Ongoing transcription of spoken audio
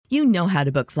You know how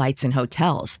to book flights and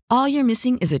hotels. All you're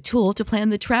missing is a tool to plan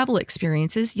the travel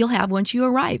experiences you'll have once you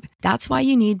arrive. That's why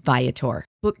you need Viator.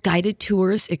 Book guided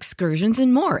tours, excursions,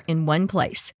 and more in one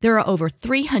place. There are over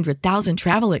 300,000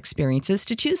 travel experiences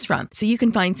to choose from, so you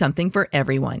can find something for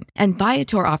everyone. And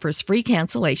Viator offers free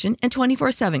cancellation and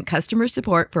 24/7 customer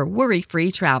support for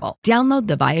worry-free travel. Download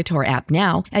the Viator app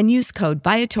now and use code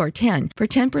Viator10 for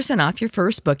 10% off your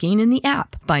first booking in the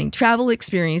app. Find travel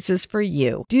experiences for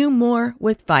you. Do more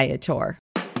with Viator.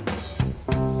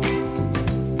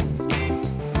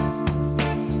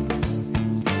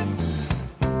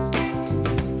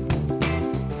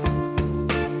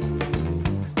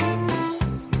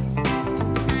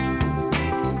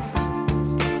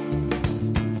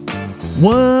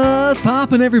 What's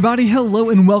poppin', everybody? Hello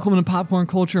and welcome to Popcorn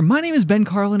Culture. My name is Ben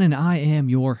Carlin and I am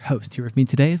your host. Here with me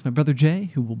today is my brother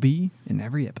Jay, who will be in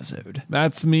every episode.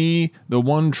 That's me, the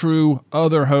one true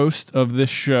other host of this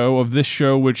show,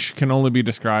 which can only be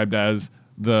described as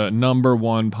the number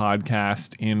one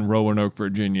podcast in Roanoke,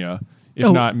 Virginia,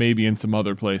 if not maybe in some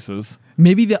other places.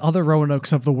 Maybe the other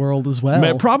Roanokes of the world as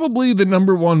well. Probably the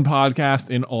number one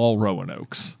podcast in all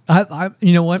Roanokes.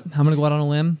 You know what? I'm going to go out on a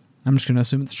limb. I'm just going to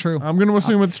assume it's true. I'm going to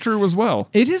assume it's true as well.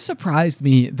 It has surprised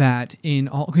me that in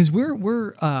all, because we're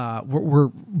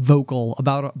vocal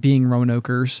about being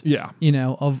Roanokers. Yeah. You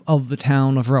know, of the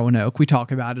town of Roanoke. We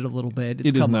talk about it a little bit.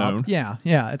 It's come up. Yeah.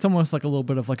 It's almost like a little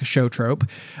bit of like a show trope.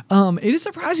 It is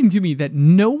surprising to me that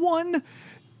no one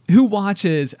who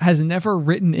watches has never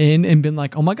written in and been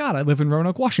like, "Oh my God, I live in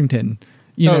Roanoke, Washington."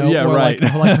 Right.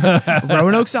 Like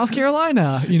Roanoke, South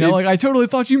Carolina. I totally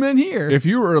thought you meant here. If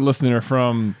you were a listener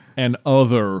from an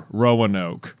other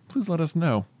Roanoke, please let us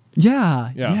know.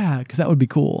 Yeah, because that would be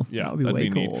cool. Yeah, that would be way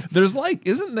cool. Neat. There's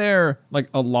isn't there like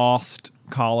a lost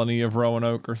colony of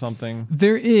Roanoke or something?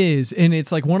 There is, and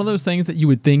it's like one of those things that you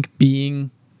would think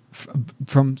being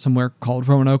from somewhere called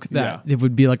Roanoke that it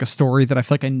would be like a story that I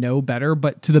feel like I know better,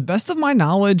 but to the best of my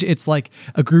knowledge, it's like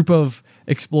a group of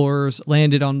explorers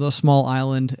landed on the small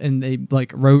island and they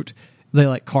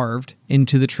carved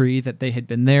into the tree that they had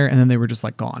been there, and then they were just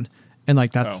like gone. And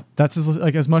like that's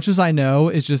as much as I know.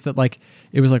 It's just that like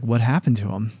it was like, what happened to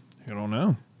them? I don't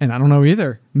know. And I don't know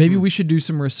either. Maybe we should do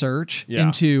some research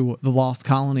into the lost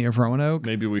colony of Roanoke.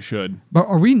 Maybe we should. But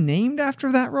are we named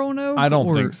after that Roanoke? I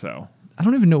don't think so. I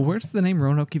don't even know, where's the name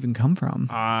Roanoke even come from?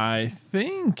 I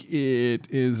think it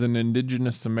is an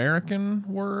indigenous American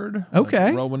word.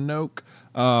 Okay. Like Roanoke.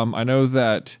 I know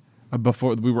that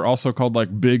before we were also called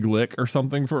like Big Lick or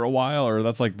something for a while, or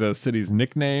that's like the city's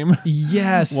nickname.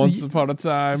 Yes. Once upon a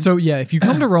time. So yeah, if you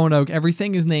come to Roanoke,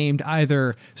 everything is named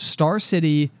either Star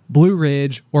City, Blue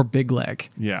Ridge, or Big Lick.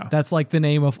 Yeah. That's like the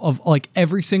name of like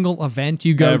every single event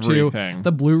you go to.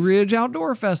 The Blue Ridge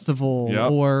Outdoor Festival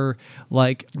or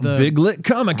like the Big Lick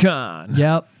Comic-Con.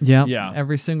 Yep. Yeah.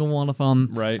 Every single one of them.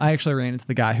 Right. I actually ran into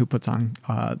the guy who puts on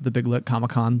the Big Lick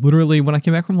Comic-Con literally when I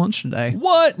came back from lunch today.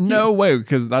 What? No way.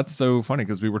 Because that's so funny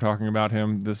because we were talking about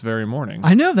him this very morning.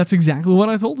 I know. That's exactly what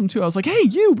I told him too. I was like, hey,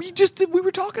 we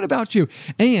were talking about you.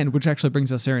 And which actually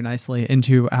brings us very nicely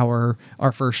into our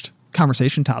first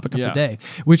conversation topic of the day,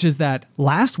 which is that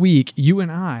last week you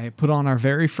and I put on our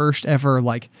very first ever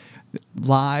like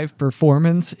live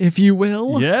performance, if you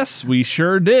will. Yes, we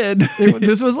sure did.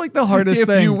 This was like the hardest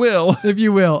thing. If you will. If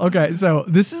you will. Okay, so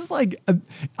this is like,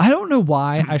 I don't know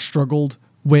why I struggled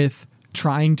with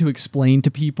trying to explain to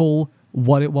people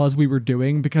what it was we were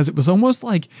doing, because it was almost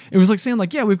like it was like saying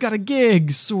like, yeah, we've got a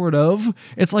gig, sort of.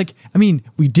 It's like, I mean,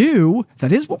 we do,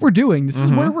 that is what we're doing. This is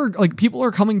where we're like, people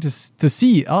are coming to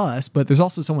see us, but there's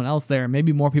also someone else there.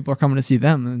 Maybe more people are coming to see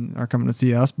them and are coming to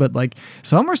see us, but like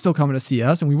some are still coming to see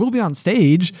us, and we will be on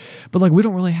stage, but like we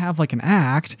don't really have like an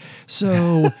act.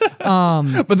 So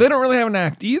but they don't really have an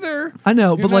act either. I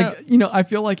know, but like, I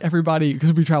feel like everybody,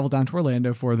 because we traveled down to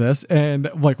Orlando for this, and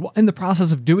like in the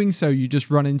process of doing so, you just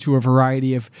run into a variety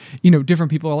of, different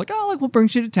people are like, oh, like we'll bring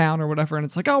you to town or whatever. And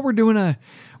it's like, oh, we're doing a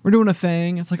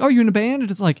thing. It's like, oh, you in a band?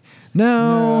 And it's like,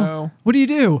 no. What do you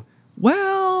do?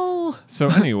 Well. So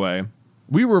anyway,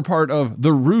 we were part of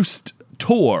the Roost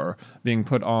Tour being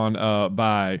put on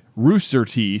by Rooster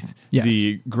Teeth,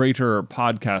 the greater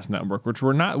podcast network,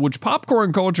 which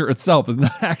Popcorn Culture itself is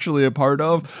not actually a part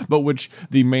of, but which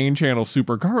the main channel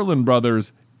Super Carlin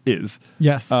Brothers is.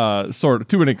 Yes. Sort of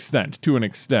to an extent.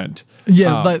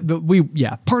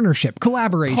 Yeah, partnership,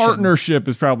 collaboration. Partnership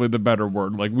is probably the better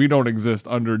word. Like, we don't exist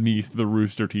underneath the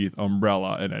Rooster Teeth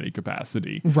umbrella in any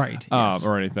capacity. Right. Yes.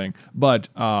 Or anything. But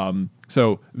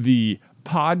so the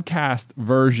podcast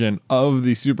version of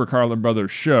the Super Carlin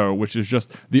Brothers show, which is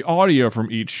just the audio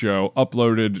from each show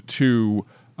uploaded to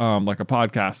like a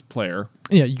podcast player.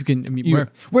 Yeah, you can. I mean,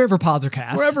 wherever pods are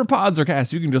cast. Wherever pods are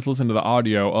cast, you can just listen to the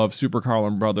audio of Super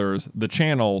Carlin Brothers, the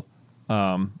channel,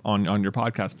 on your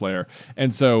podcast player.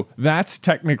 And so that's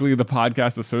technically the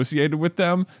podcast associated with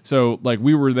them. So like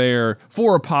we were there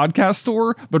for a podcast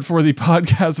store, but for the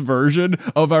podcast version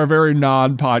of our very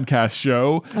non-podcast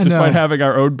show, despite having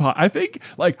our own I think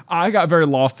like I got very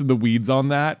lost in the weeds on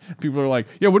that. People are like,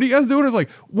 yeah, what are you guys doing? It's like,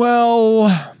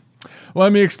 well,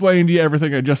 let me explain to you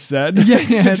everything I just said. Yeah,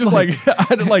 it's just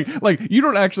like you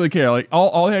don't actually care. Like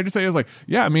all I had to say is like,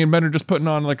 yeah, me and Ben are just putting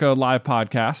on like a live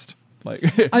podcast.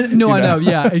 Like I know,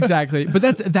 yeah, exactly. But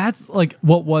that's like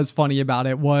what was funny about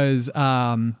it was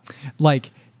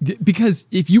because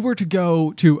if you were to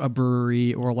go to a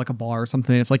brewery or like a bar or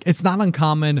something, it's like it's not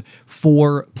uncommon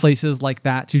for places like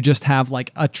that to just have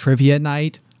like a trivia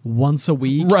night once a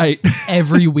week, right?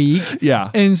 Every week.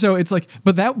 Yeah. And so it's like,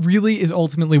 but that really is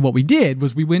ultimately what we did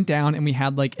was we went down and we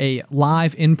had like a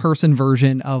live in-person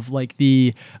version of like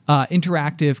the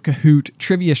interactive Kahoot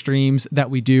trivia streams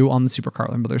that we do on the Super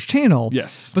Carlin Brothers channel.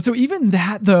 Yes. But so even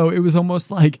that though, it was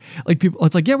almost like people,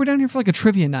 it's like, yeah, we're down here for like a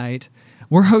trivia night.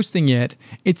 We're hosting it.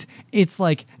 It's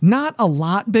like not a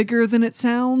lot bigger than it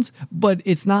sounds, but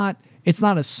it's not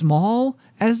as small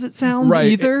as it sounds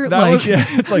either.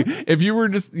 It's like if you were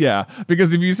just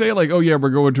because if you say like, oh yeah, we're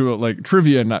going to a like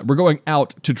trivia night, we're going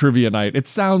out to trivia night, it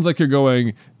sounds like you're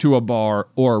going to a bar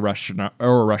or a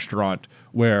restaurant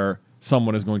where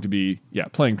someone is going to be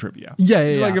playing trivia.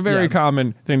 It's like a very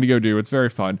common thing to go do. It's very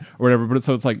fun or whatever. But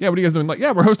so it's like, yeah, what are you guys doing? Like,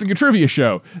 yeah, we're hosting a trivia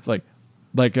show. It's like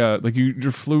you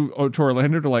just flew to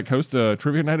Orlando to like host a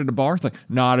trivia night at a bar. It's like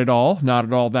not at all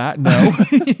that. No,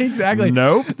 exactly.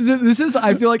 Nope. This is.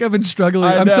 I feel like I've been struggling.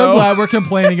 I'm so glad we're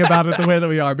complaining about it the way that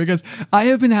we are because I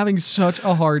have been having such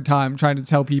a hard time trying to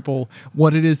tell people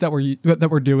what it is that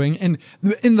we're doing. And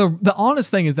the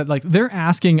honest thing is that like they're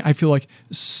asking. I feel like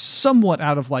somewhat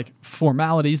out of like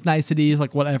formalities, niceties,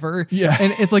 like whatever. Yeah.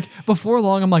 And it's like before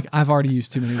long, I'm like I've already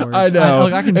used too many words. I know.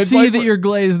 I can see that you're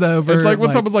glazed over. It's like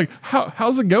when someone's like,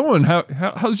 how's it going?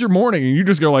 How's your morning? And you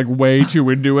just go like way too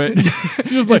into it.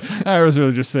 Just like, I was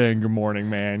really just saying good morning,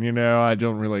 man. You know, I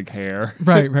don't really care.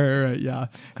 Right. Yeah.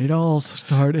 It all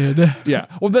started. Yeah.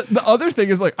 Well, the other thing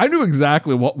is like, I knew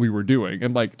exactly what we were doing.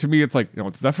 And like, to me, it's like,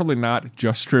 it's definitely not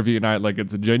just trivia night. Like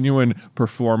it's a genuine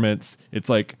performance. It's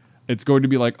like, it's going to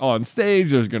be like on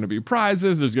stage. There's going to be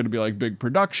prizes. There's going to be like big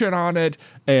production on it.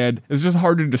 And it's just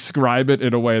hard to describe it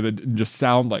in a way that didn't just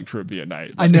sound like trivia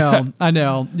night. I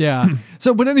know. Yeah.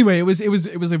 So, but anyway, it was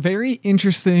a very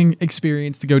interesting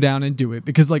experience to go down and do it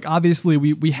because like, obviously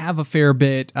we have a fair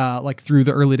bit, like through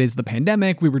the early days of the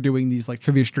pandemic, we were doing these like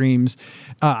trivia streams,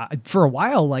 for a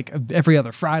while, like every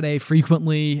other Friday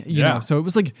frequently, you know, so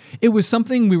it was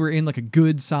something we were in like a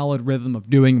good solid rhythm of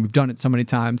doing. We've done it so many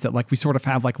times that like, we sort of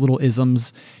have like little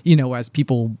isms, you know, as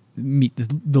people meet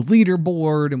the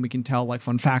leaderboard and we can tell like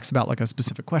fun facts about like a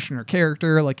specific question or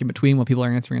character, like in between what people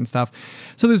are answering and stuff.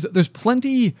 So there's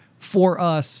plenty for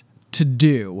us to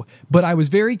do, but I was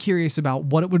very curious about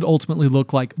what it would ultimately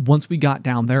look like once we got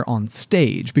down there on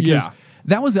stage, because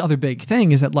that was the other big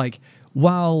thing is that like,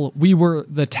 while we were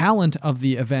the talent of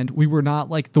the event, we were not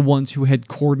like the ones who had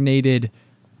coordinated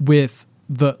with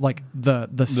the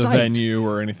site. Venue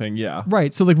or anything. Yeah.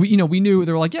 Right. So like we knew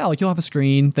they were like, yeah, like you'll have a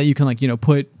screen that you can like,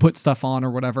 put stuff on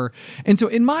or whatever. And so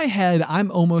in my head, I'm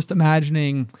almost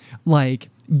imagining like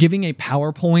giving a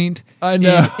PowerPoint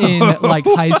in like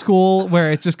high school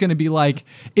where it's just going to be like,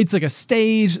 it's like a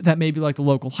stage that maybe like the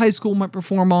local high school might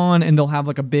perform on, and they'll have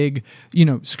like a big,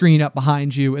 screen up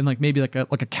behind you and like maybe like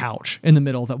a couch in the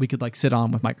middle that we could like sit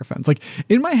on with microphones. Like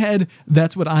in my head,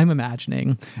 that's what I'm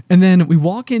imagining. And then we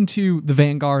walk into the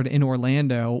Vanguard in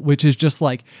Orlando, which is just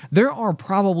like, there are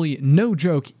probably, no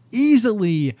joke,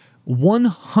 easily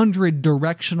 100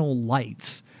 directional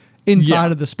lights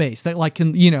inside of the space that like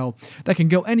that can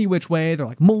go any which way. They're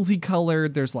like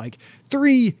multicolored. There's like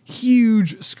 3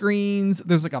 huge screens.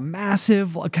 There's like a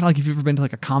massive, kind of like if you've ever been to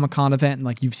like a Comic-Con event and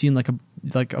like you've seen like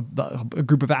a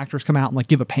group of actors come out and like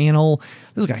give a panel.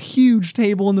 There's like a huge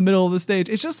table in the middle of the stage.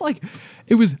 It's just like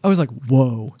I was like,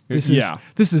 whoa, this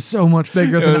is so much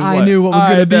bigger than I knew what was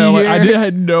going to be here. I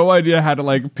had no idea how to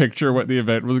like picture what the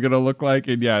event was going to look like.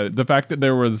 And the fact that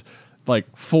there was like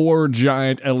 4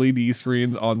 giant LED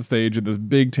screens on stage at this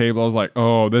big table, I was like,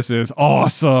 oh, this is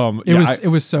awesome. It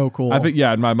was so cool. I think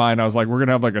in my mind I was like, we're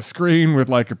gonna have like a screen with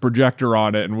like a projector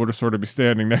on it and we'll just sort of be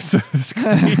standing next to the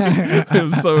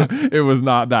screen. It was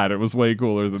not that. It was way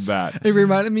cooler than that. It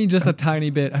reminded me just a tiny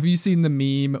bit. Have you seen the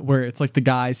meme where it's like the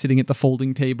guy sitting at the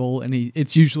folding table and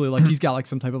it's usually like he's got like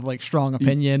some type of like strong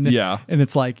opinion, and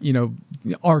it's like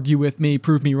argue with me,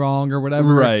 prove me wrong, or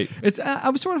whatever. Right. I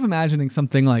was sort of imagining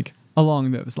something like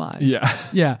along those lines. Yeah.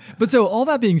 Yeah. But so all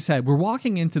that being said, we're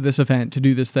walking into this event to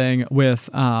do this thing with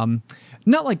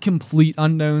not like complete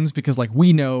unknowns, because like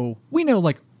we know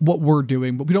like what we're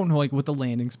doing, but we don't know like what the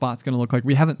landing spot's going to look like.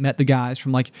 We haven't met the guys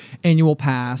from like Annual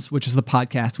Pass, which is the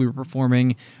podcast we were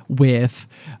performing with.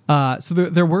 So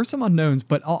there were some unknowns,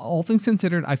 but all things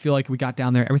considered, I feel like we got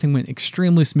down there. Everything went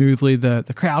extremely smoothly.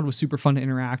 The crowd was super fun to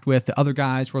interact with. The other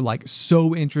guys were like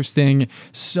so interesting,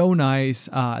 so nice.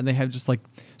 And they have just like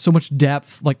so much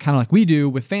depth, like kind of like we do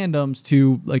with fandoms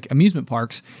to like amusement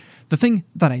parks. The thing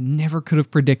that I never could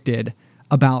have predicted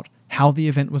about how the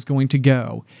event was going to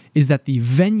go is that the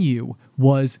venue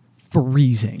was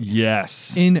freezing.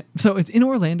 Yes. So it's in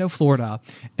Orlando, Florida,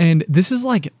 and this is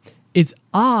like, it's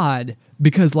odd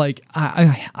because like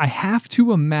I have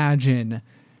to imagine,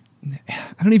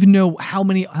 I don't even know how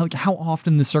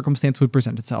often this circumstance would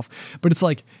present itself, but it's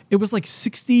like it was like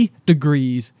 60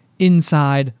 degrees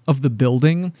inside of the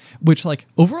building, which like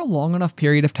over a long enough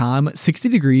period of time, 60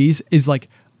 degrees is like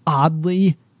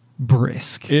oddly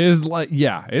brisk. Is like,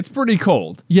 yeah, it's pretty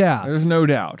cold. Yeah. There's no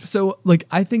doubt. So like,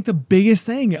 I think the biggest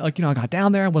thing, like, I got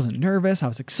down there, I wasn't nervous. I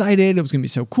was excited. It was going to be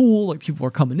so cool. Like people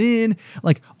were coming in,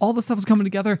 like all the stuff is coming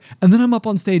together. And then I'm up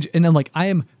on stage and then like, I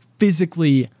am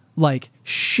physically like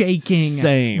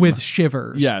shaking with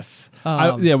shivers. Yes.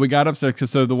 We got upset.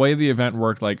 So the way the event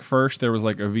worked, like first there was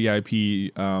like a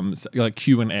VIP like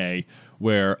Q&A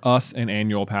where us and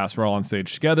Annual Pass were all on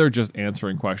stage together, just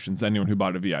answering questions, anyone who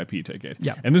bought a VIP ticket.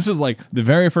 Yeah. And this is like the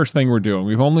very first thing we're doing.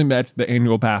 We've only met the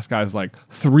Annual Pass guys like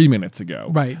 3 minutes ago.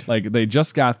 Right. Like they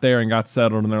just got there and got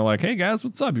settled and they're like, hey guys,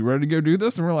 what's up? You ready to go do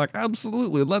this? And we're like,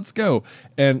 absolutely, let's go.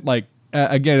 And like,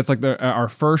 again, it's like our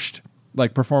first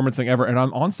like performance thing ever, and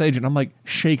I'm on stage and I'm like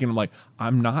shaking. I'm like,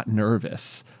 I'm not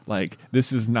nervous. Like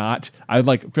this is not. I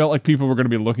like felt like people were going to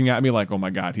be looking at me like, oh my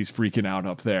god, he's freaking out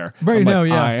up there. Right. I'm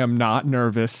like, I am not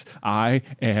nervous. I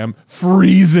am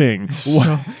freezing.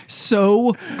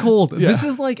 So cold. Yeah. This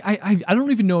is like I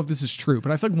don't even know if this is true,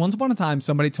 but I feel like once upon a time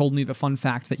somebody told me the fun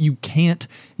fact that you can't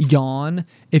yawn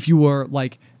if you were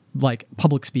like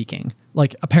public speaking.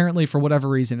 Like apparently for whatever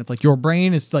reason, it's like your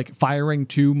brain is like firing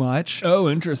too much. Oh,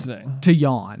 interesting. To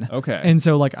yawn. Okay. And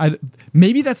so like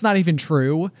maybe that's not even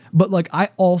true, but like I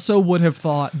also would have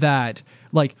thought that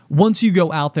like once you go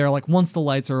out there, like once the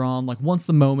lights are on, like once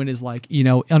the moment is like,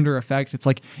 under effect, it's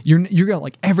like you're gonna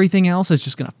like everything else is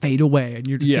just gonna fade away and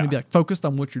you're just gonna be like focused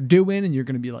on what you're doing and you're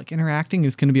gonna be like interacting.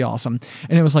 It's gonna be awesome.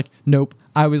 And it was like, nope.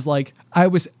 I was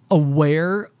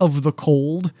aware of the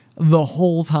cold the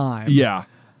whole time. Yeah.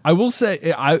 I will say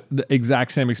the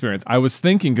exact same experience. I was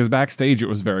thinking, because backstage it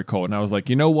was very cold, and I was like,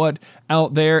 you know what?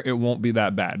 Out there, it won't be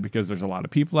that bad because there's a lot of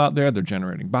people out there. They're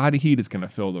generating body heat. It's going to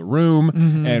fill the room,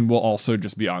 and we'll also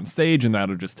just be on stage, and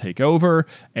that'll just take over.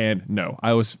 And no,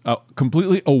 I was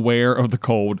completely aware of the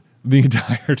cold the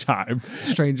entire time.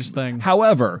 Strangest thing.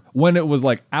 However, when it was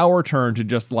like our turn to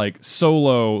just like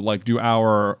solo, like do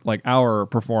our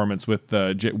performance with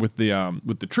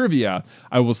the trivia,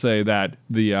 I will say that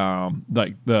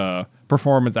the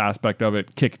performance aspect of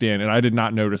it kicked in, and I did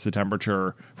not notice the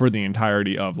temperature for the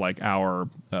entirety of like our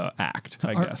act.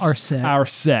 I guess our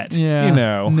set.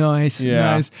 Yeah, nice.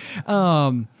 Yeah. Nice.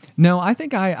 No, I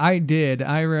think I did.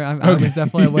 I was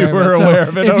definitely aware you were of it. aware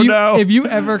of it. If you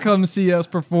ever come see us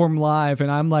perform live, and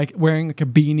I'm like wearing like a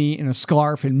beanie and a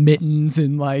scarf and mittens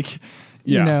and like,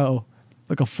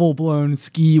 like a full blown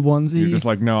ski onesie, you're just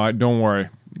like, no, don't worry.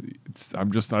 I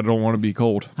don't want to be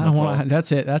cold. I don't want to.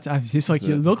 That's it. That's just like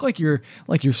you look like you're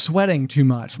sweating too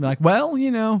much. I'm like, well,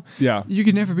 yeah, you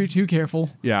can never be too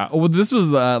careful. Yeah. Well, this was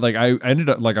like I ended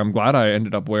up like I'm glad I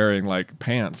ended up wearing like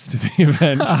pants to the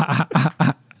event.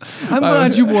 I'm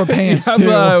glad you wore pants too. I'm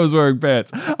glad I was wearing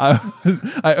pants.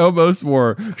 I almost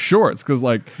wore shorts because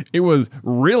like it was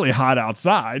really hot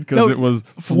outside because it was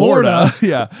Florida.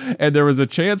 Yeah, and there was a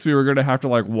chance we were going to have to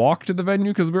like walk to the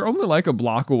venue because we were only like a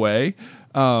block away.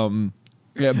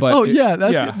 Yeah, but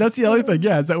that's the other thing.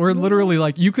 Yeah, is that we're literally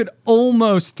like you could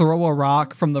almost throw a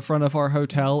rock from the front of our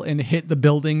hotel and hit the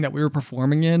building that we were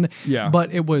performing in. Yeah,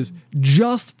 but it was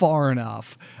just far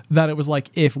enough that it was like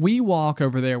if we walk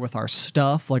over there with our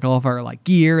stuff, like all of our like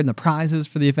gear and the prizes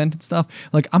for the event and stuff,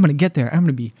 like I'm gonna get there, I'm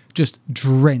gonna be just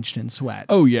drenched in sweat.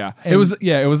 Oh yeah,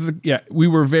 we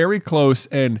were very close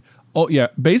and Oh yeah,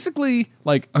 basically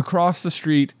like across the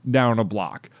street, down a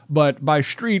block. But by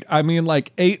street, I mean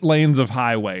like 8 lanes of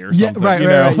highway or something. Right, you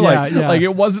right, know? right. Yeah. Like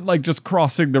it wasn't like just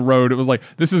crossing the road. It was like,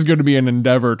 this is going to be an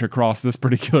endeavor to cross this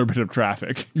particular bit of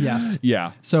traffic. Yes.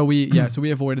 Yeah. So we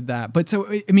avoided that. But so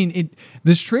I mean,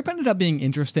 this trip ended up being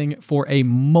interesting for a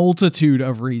multitude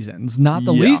of reasons. Not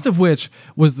the least of which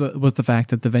was the fact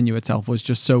that the venue itself was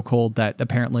just so cold that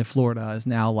apparently Florida is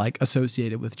now like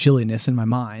associated with chilliness in my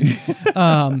mind.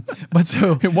 But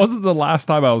so it wasn't the last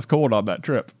time I was cold on that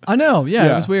trip. I know,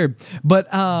 yeah, it was weird.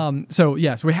 But so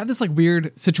we have this like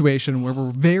weird situation where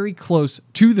we're very close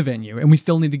to the venue and we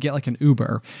still need to get like an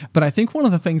Uber. But I think one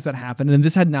of the things that happened, and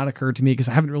this had not occurred to me because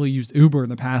I haven't really used Uber in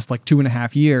the past like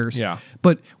 2.5 years. Yeah.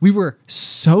 But we were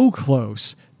so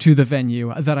close to the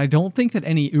venue that I don't think that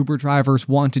any Uber drivers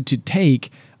wanted to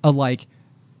take a like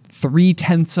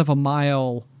 0.3 of a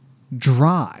mile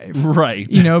drive, right?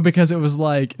 You know, because it was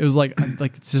like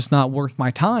it's just not worth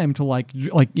my time to like you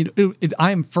know,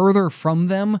 I am further from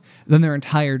them than their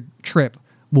entire trip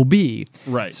will be,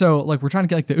 right? So like we're trying to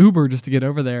get like the Uber just to get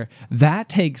over there. That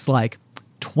takes like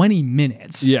 20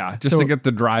 minutes. Yeah, just to get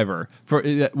the driver.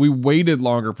 We waited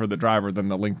longer for the driver than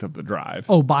the length of the drive.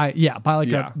 Oh, by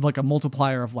like a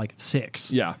multiplier of like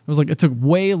 6. Yeah. It was like it took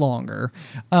way longer.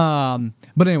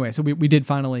 But anyway, so we got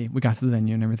to the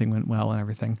venue and everything went well and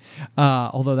everything.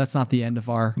 Although that's not the end of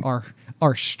our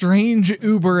strange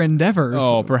Uber endeavors.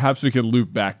 Oh, perhaps we could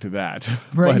loop back to that.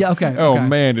 Right, yeah, okay. Oh okay.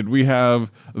 man, did we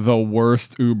have the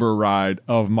worst Uber ride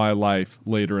of my life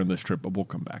later in this trip, but we'll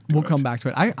come back to it. We'll come back to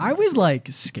it. I was like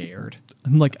scared.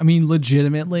 I'm like, I mean,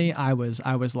 legitimately, I was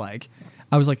like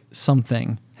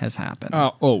something has happened.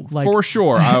 Like, for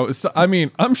sure. I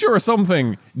mean, I'm sure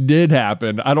something did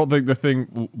happen. I don't think the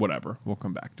thing. Whatever. We'll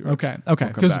come back to it. Okay. We'll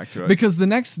come back to it. Because the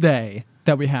next day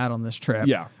that we had on this trip,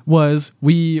 yeah, was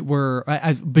we were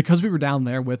because we were down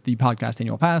there with the podcast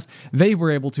annual pass. They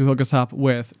were able to hook us up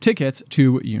with tickets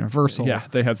to Universal. Yeah,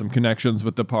 they had some connections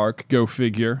with the park. Go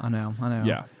figure. I know.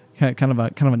 Yeah. Kind of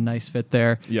a nice fit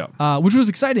there. Yeah. Which was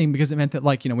exciting because it meant that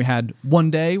like, you know, we had one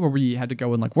day where we had to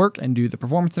go and like work and do the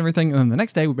performance and everything, and then the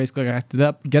next day we basically got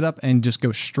to get up and just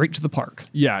go straight to the park.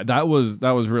 Yeah, that was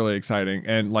really exciting.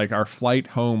 And like our flight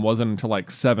home wasn't until like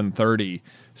 7:30.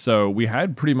 So we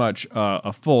had pretty much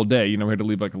a full day. You know, we had to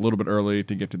leave like a little bit early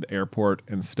to get to the airport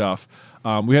and stuff.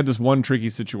 We had this one tricky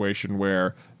situation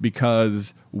where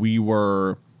because we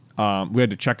had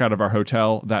to check out of our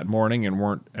hotel that morning and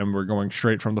we're going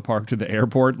straight from the park to the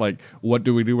airport. Like, what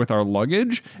do we do with our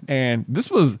luggage? And this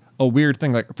was a weird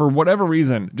thing. Like, for whatever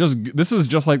reason, this is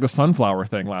just like the sunflower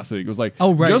thing last week. It was like,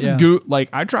 oh right, just yeah. like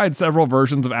I tried several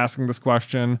versions of asking this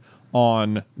question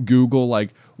on Google,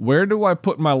 like, where do I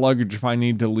put my luggage if I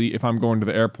need to leave, if I'm going to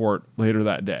the airport later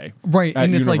that day? Right. At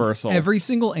and it's Universal. like every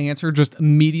single answer just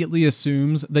immediately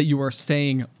assumes that you are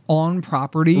staying on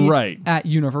property at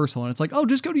Universal. And it's like, oh,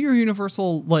 just go to your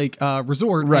Universal like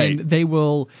resort and they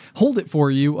will hold it for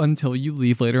you until you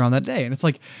leave later on that day. And it's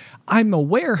like, I'm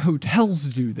aware hotels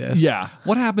do this. Yeah.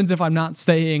 What happens if I'm not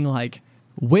staying like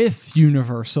with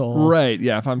Universal? Right.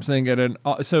 Yeah. If I'm staying at and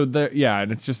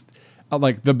it's just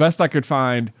like the best I could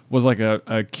find was like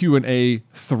a Q&A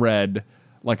thread,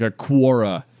 like a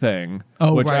Quora thing.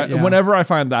 Oh, which right. Whenever I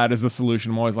find that as the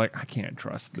solution, I'm always like, I can't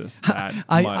trust this that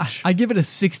much. I give it a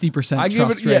 60%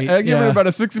 trust rate. I give it about a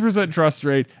 60% trust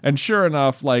rate. And sure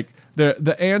enough, like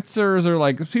the answers are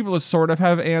like, people sort of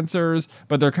have answers,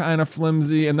 but they're kind of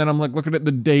flimsy. And then I'm like looking at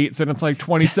the dates and it's like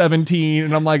 2017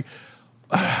 and I'm like,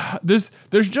 there's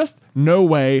just no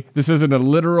way this isn't a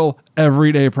literal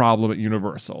everyday problem at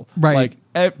Universal. Right.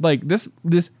 Like this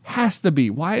has to be.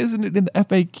 Why isn't it in the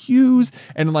FAQs?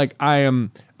 And like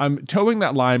I'm towing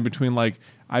that line between like,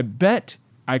 I bet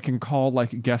I can call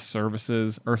like guest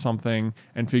services or something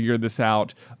and figure this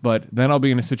out, but then I'll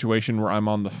be in a situation where I'm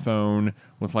on the phone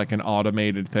with like an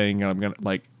automated thing and I'm gonna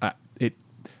like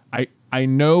I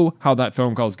know how that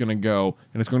phone call is going to go,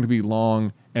 and it's going to be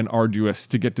long and arduous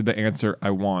to get to the answer I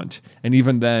want. And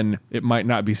even then, it might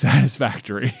not be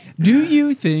satisfactory. Do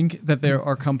you think that there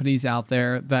are companies out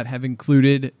there that have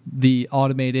included the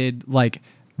automated, like,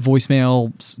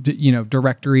 voicemail,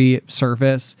 directory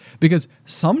service? Because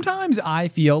sometimes I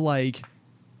feel like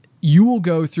you will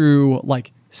go through,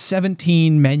 like,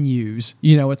 17 menus.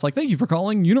 It's like, thank you for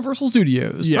calling Universal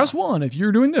Studios. Yeah. Press 1 if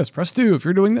you're doing this. Press 2 if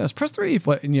you're doing this. Press 3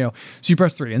 so you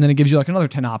press 3, and then it gives you like another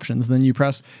 10 options. And then you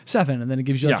press 7, and then it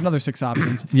gives you like another 6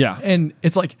 options. Yeah. And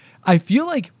it's like, I feel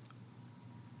like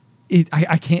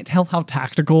I can't tell how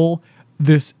tactical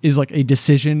this is like a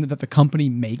decision that the company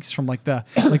makes from like the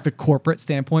like the corporate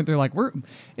standpoint. They're like,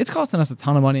 it's costing us a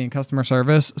ton of money in customer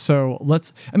service. So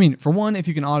for one, if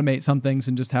you can automate some things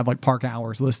and just have like park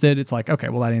hours listed, it's like, okay,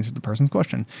 well that answered the person's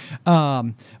question.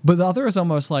 But the other is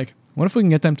almost like, what if we can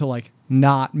get them to like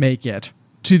not make it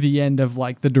to the end of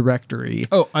like the directory?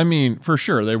 Oh, I mean, for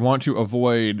sure. They want to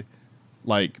avoid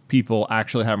like people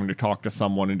actually having to talk to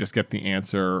someone and just get the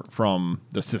answer from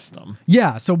the system.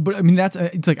 Yeah. So, but I mean,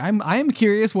 it's like, I am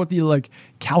curious what the like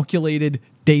calculated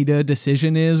data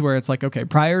decision is, where it's like, okay,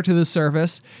 prior to the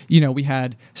service, we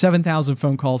had 7,000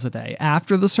 phone calls a day.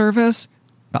 After the service,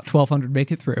 about 1,200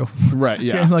 make it through. Right.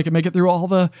 Yeah. Like make it through all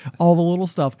the little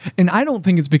stuff. And I don't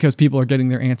think it's because people are getting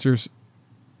their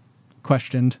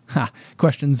questions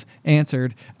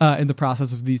answered in the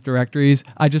process of these directories.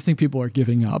 I just think people are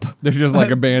giving up. They're just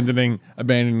like abandoning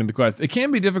the quest. It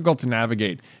can be difficult to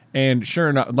navigate. And sure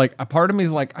enough, like a part of me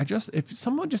is like, if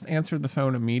someone just answered the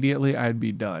phone immediately, I'd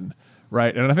be done.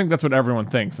 Right. And I think that's what everyone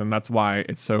thinks. And that's why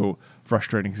it's so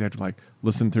frustrating, because you have to like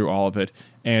listen through all of it.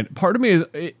 And part of me is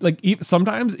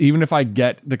sometimes even if I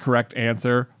get the correct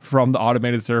answer from the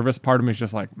automated service, part of me is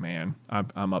just like, man,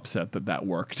 I'm upset that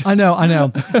worked. I know.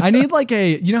 I need like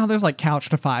how there's like couch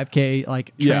to 5K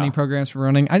like training programs for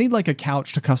running. I need like a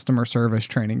couch to customer service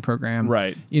training program.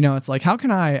 Right. It's like, how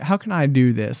can I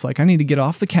do this? Like I need to get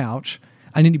off the couch.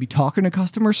 I need to be talking to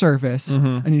customer service.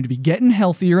 I need to be getting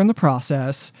healthier in the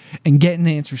process and getting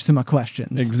answers to my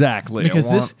questions. Exactly.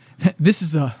 Because this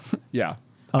is a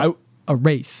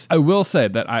race. I will say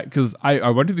that because I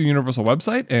went to the Universal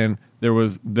website and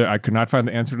I could not find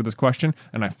the answer to this question,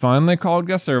 and I finally called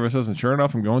guest services, and sure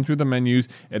enough, I'm going through the menus,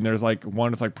 and there's like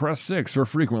one that's like press 6 for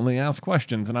frequently asked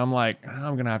questions, and I'm like,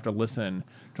 I'm gonna have to listen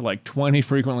to like 20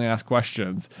 frequently asked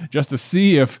questions just to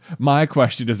see if my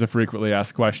question is a frequently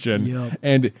asked question. Yep.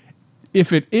 And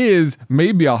if it is,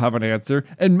 maybe I'll have an answer,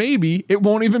 and maybe it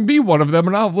won't even be one of them,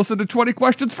 and I'll have listened to 20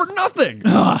 questions for nothing.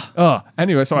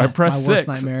 Anyway, so I press 6.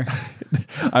 My worst nightmare.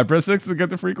 I press 6 to get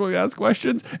the frequently asked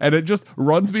questions, and it just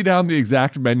runs me down the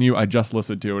exact menu I just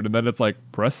listened to. And then it's like,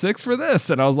 press 6 for this.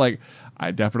 And I was like,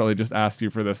 I definitely just asked you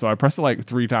for this. So I pressed it like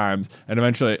 3 times, and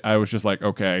eventually I was just like,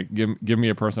 okay, give me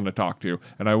a person to talk to.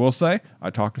 And I will say, I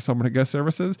talked to someone at guest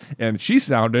services, and she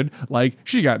sounded like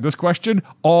she got this question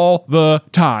all the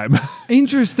time.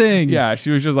 Interesting. Yeah, she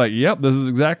was just like, yep, this is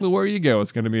exactly where you go.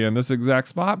 It's going to be in this exact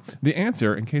spot. The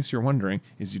answer, in case you're wondering,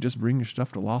 is you just bring your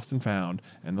stuff to Lost and Found,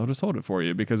 and they'll just hold it for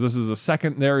you, because this is a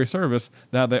secondary service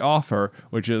that they offer,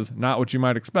 which is not what you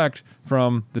might expect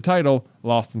from the title,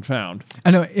 Lost and Found.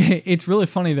 I know. It's really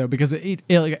funny, though, because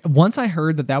like, once I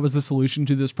heard that was the solution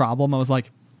to this problem, I was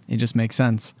like, it just makes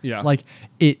sense. Yeah. Like,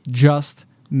 it just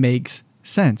makes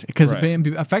sense, because Right.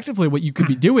 effectively what you could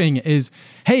be doing is,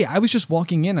 hey, I was just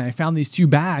walking in and I found these 2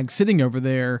 bags sitting over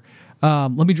there.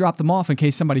 Let me drop them off in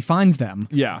case somebody finds them.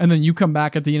 Yeah. And then you come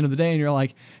back at the end of the day and you're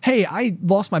like, hey, I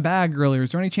lost my bag earlier.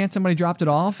 Is there any chance somebody dropped it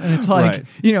off? And it's like, Right.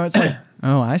 it's like,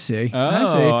 oh, I see.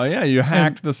 Oh, yeah, you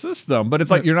hacked the system. But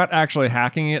it's like you're not actually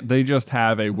hacking it. They just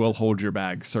have a we'll hold your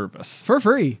bag service. For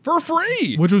free. For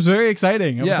free! Which was very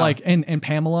exciting. It was Yeah. like, and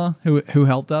Pamela, who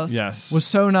helped us, Yes. was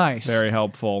so nice. Very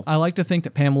helpful. I like to think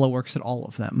that Pamela works at all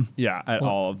of them. Yeah, at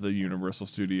all of the Universal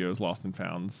Studios Lost and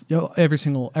Founds. Every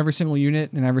single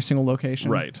unit and every single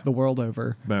location. Right. The world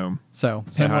over. Boom. So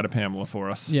Say hi to Pamela for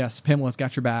us. Yes, Pamela's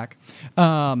got your back.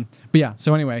 But yeah,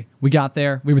 so anyway, we got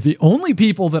there. We were the only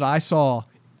people that I saw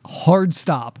hard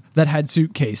stop that had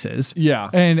suitcases. Yeah.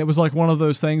 And it was like one of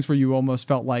those things where you almost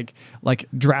felt like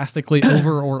drastically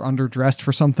over or underdressed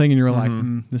for something, and you're like,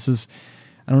 this is,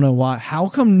 I don't know why. How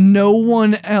come no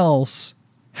one else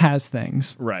has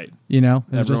things? Right. us?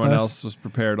 Everyone else was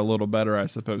prepared a little better, I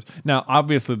suppose. Now,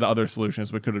 obviously, the other solution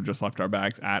is we could have just left our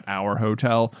bags at our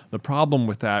hotel. The problem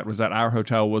with that was that our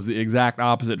hotel was the exact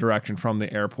opposite direction from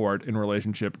the airport in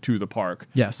relationship to the park.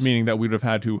 Yes. Meaning that we'd have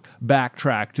had to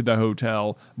backtrack to the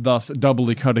hotel, thus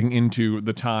doubly cutting into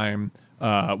the time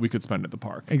we could spend at the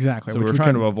park. Exactly. So we were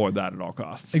trying to avoid that at all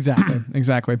costs.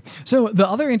 Exactly. So the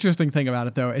other interesting thing about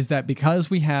it, though, is that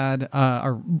because we had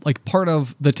part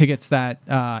of the tickets that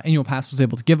Annual Pass was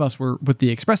able to give us were with the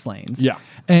express lanes. Yeah.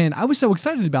 And I was so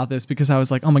excited about this because I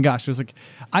was like, oh my gosh, it was like,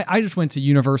 I just went to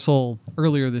Universal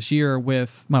earlier this year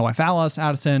with my wife Alice,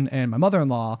 Addison, and my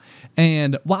mother-in-law.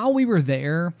 And while we were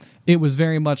there, it was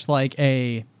very much like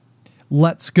a,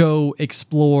 let's go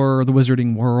explore the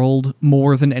Wizarding World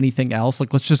more than anything else.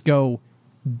 Like, let's just go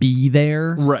be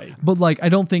there. Right. But like, I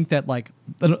don't think that like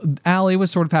Allie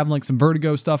was sort of having like some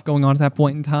vertigo stuff going on at that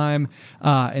point in time.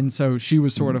 And so she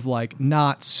was sort of like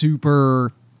not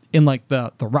super in like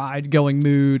the ride going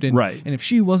mood, and Right. and if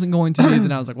she wasn't going to,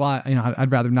 then I was like, well,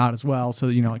 I'd rather not as well. So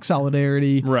like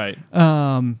solidarity, Right.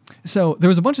 So there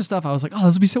was a bunch of stuff I was like, oh,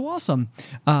 this would be so awesome.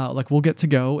 Like we'll get to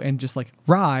go and just like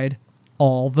ride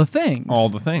all the things.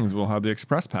 We'll have the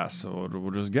express pass, so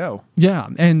we'll just go. Yeah,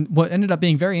 and what ended up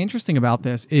being very interesting about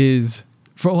this is,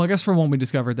 I guess for one, we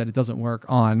discovered that it doesn't work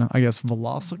on, I guess,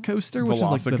 Velocicoaster, which is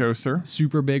like the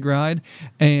super big ride,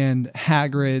 and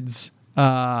Hagrid's.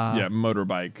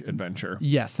 Motorbike adventure.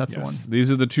 Yes, that's the one.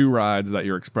 These are the two rides that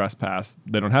your express pass,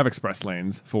 they don't have express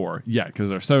lanes for yet because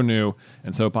they're so new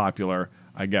and so popular.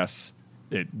 I guess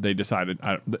they decided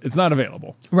it's not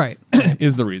available. Right.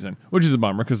 Is the reason, which is a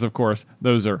bummer because, of course,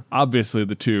 those are obviously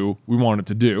the two we wanted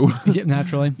to do. Yeah,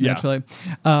 naturally.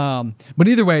 But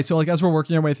either way, so like as we're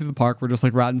working our way through the park, we're just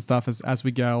like riding stuff as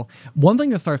we go. One thing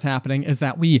that starts happening is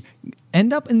that we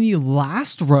end up in the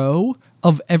last row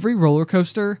of every roller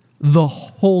coaster the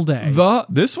whole day.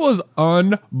 This was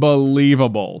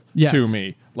unbelievable Yes. to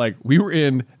me. Like, we were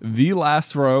in the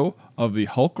last row of the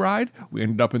Hulk ride. We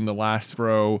ended up in the last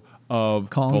row of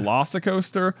Kong.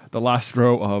 Velocicoaster, the last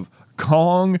row of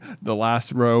Kong, the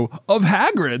last row of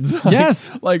Hagrid's. Yes.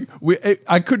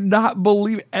 I could not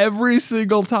believe every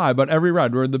single time, but every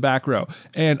ride, we're in the back row.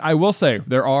 And I will say,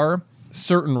 there are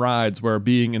certain rides where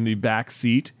being in the back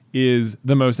seat is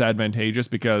the most advantageous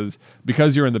because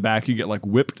you're in the back, you get like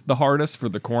whipped the hardest for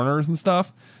the corners and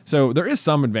stuff. So there is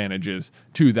some advantages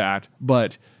to that,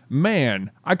 but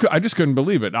man, I just couldn't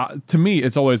believe it. To me,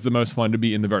 it's always the most fun to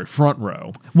be in the very front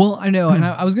row. Well, I know, and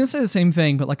I was going to say the same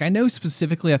thing, but like I know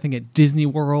specifically, I think at Disney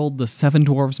World, the Seven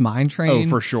Dwarfs Mine Train. Oh,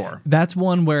 for sure. That's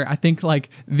one where I think like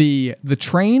the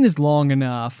train is long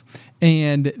enough,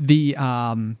 and the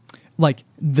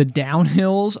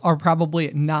downhills are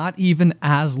probably not even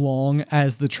as long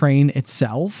as the train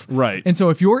itself. Right. And so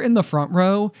if you're in the front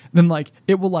row, then like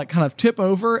it will like kind of tip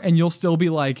over and you'll still be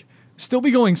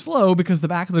going slow because the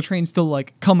back of the train's still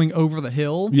like coming over the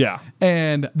hill. Yeah.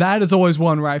 And that is always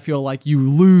one where I feel like you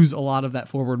lose a lot of that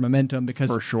forward momentum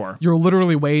because For sure. you're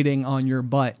literally waiting on your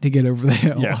butt to get over the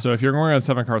hill. Yeah, so if you're going on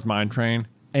Seven Cars Mine Train,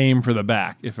 aim for the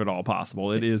back if at all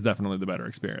possible. It is definitely the better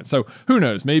experience. So who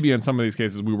knows? Maybe in some of these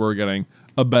cases we were getting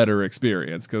a better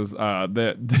experience because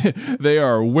they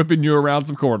are whipping you around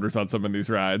some corners on some of these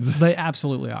rides. They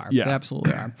absolutely are. Yeah. They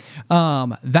absolutely are.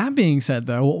 That being said,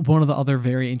 though, one of the other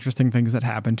very interesting things that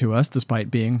happened to us, despite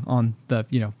being on the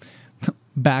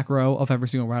back row of every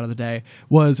single ride of the day,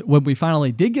 was when we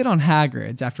finally did get on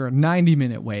Hagrid's after a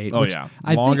 90-minute wait. Oh yeah,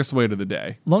 longest wait of the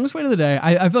day. Longest wait of the day.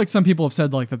 I feel like some people have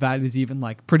said like that is even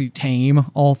like pretty tame,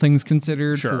 all things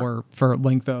considered, Sure. for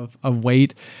length of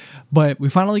wait. But we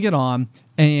finally get on,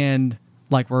 and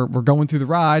like we're going through the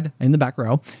ride in the back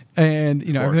row, and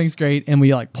everything's great, and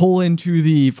we like pull into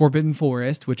the Forbidden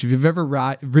Forest, which if you've ever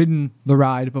ridden the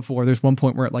ride before, there's one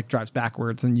point where it like drives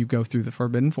backwards and you go through the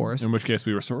Forbidden Forest. In which case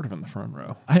we were sort of in the front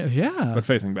row. But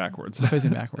facing backwards.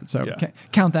 So Yeah.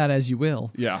 count that as you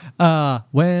will. Yeah.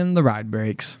 When the ride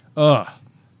breaks.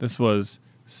 This was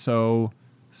so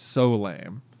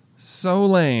lame. So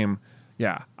lame.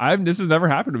 Yeah. This has never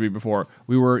happened to me before.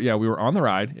 We were on the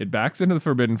ride. It backs into the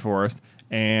Forbidden Forest,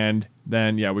 and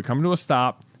then we come to a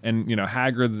stop, and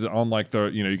Hagrid's on like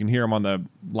you can hear him on the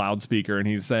loudspeaker, and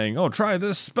he's saying, "Oh, try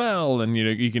this spell," and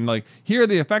you can like hear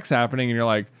the effects happening, and you're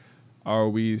like,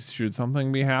 should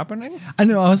something be happening? I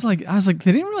know. I was like,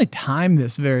 they didn't really time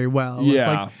this very well. Yeah. It's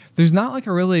like, there's not like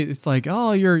it's like,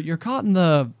 oh, you're caught in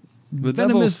the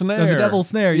devil's snare. The devil's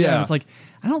snare. Yeah. Yeah. And it's like,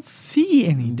 I don't see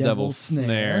any Devil's snare.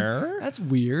 snare. That's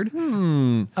weird.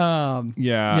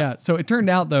 Yeah. So it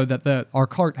turned out though that our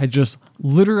cart had just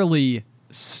literally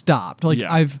stopped. Like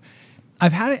Yeah.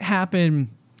 I've had it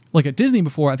happen like at Disney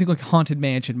before. I think like Haunted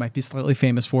Mansion might be slightly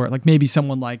famous for it. Like maybe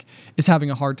someone like is having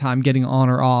a hard time getting on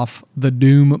or off the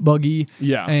Doom buggy.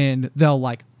 Yeah. And they'll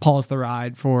like pause the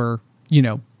ride for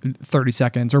 30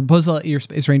 seconds, or Buzz Lightyear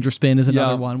Space Ranger Spin is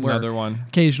another one where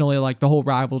occasionally like the whole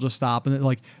ride will just stop, and then,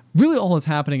 like really all that's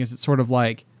happening is it's sort of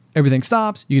like everything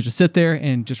stops. You can just sit there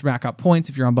and just rack up points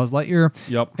if you're on Buzz Lightyear.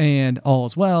 Yep. And all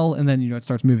is well, and then it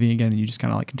starts moving again, and you just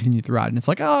kind of like continue the ride, and it's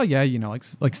like, oh yeah,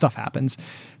 like stuff happens.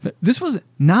 But this was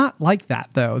not like that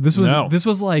though. This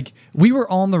was like we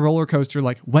were on the roller coaster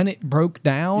like when it broke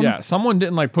down. Yeah, someone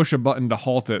didn't like push a button to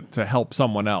halt it to help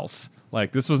someone else.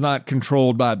 Like this was not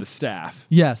controlled by the staff.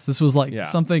 Yes, this was like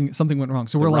something went wrong.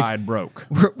 So the we're like ride broke.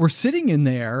 We're sitting in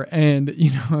there, and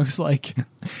I was like,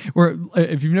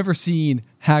 if you've never seen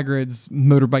Hagrid's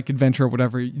Motorbike Adventure or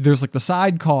whatever, there's like the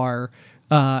sidecar,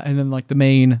 and then like the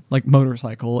main like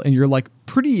motorcycle, and you're like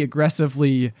pretty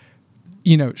aggressively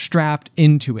strapped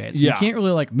into it. So Yeah. you can't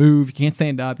really like move, you can't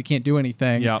stand up, you can't do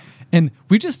anything. Yep. And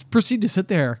we just proceed to sit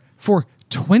there for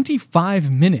 25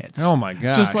 minutes. Oh my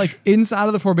gosh. Just like inside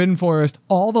of the Forbidden Forest,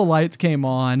 all the lights came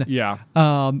on. Yeah.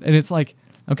 And it's like,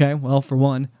 okay, well, for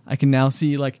one, I can now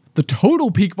see like the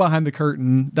total peek behind the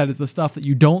curtain. That is the stuff that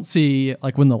you don't see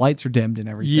like when the lights are dimmed and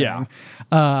everything.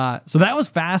 Yeah. So that was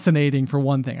fascinating for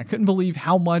one thing. I couldn't believe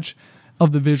how much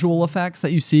of the visual effects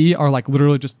that you see are like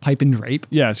literally just pipe and drape.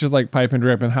 Yeah, it's just like pipe and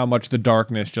drip and how much the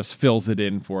darkness just fills it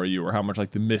in for you or how much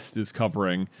like the mist is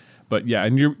covering. But yeah,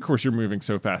 and of course you're moving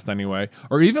so fast anyway.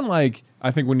 Or even like, I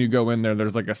think when you go in there,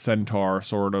 there's like a centaur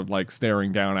sort of like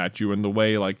staring down at you, and the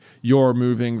way like you're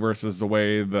moving versus the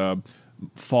way the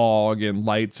fog and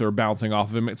lights are bouncing off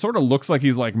of him, it sort of looks like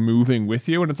he's like moving with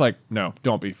you, and it's like, no,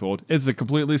 don't be fooled. It's a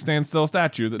completely standstill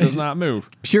statue that does not move.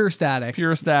 Pure static.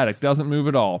 Pure static, doesn't move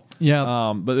at all.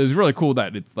 Yeah. But it's really cool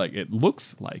that it's like it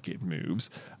looks like it moves.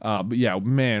 But yeah,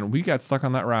 man, we got stuck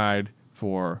on that ride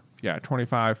for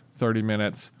 25, 30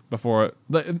 minutes before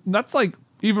that's like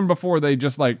even before they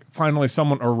just like finally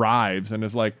someone arrives and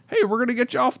is like, hey, we're gonna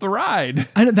get you off the ride.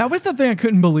 I know, that was the thing I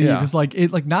couldn't believe. Yeah. Is like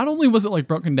it like not only was it like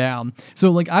broken down, so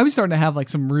like I was starting to have like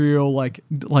some real like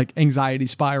anxiety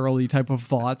spiral-y type of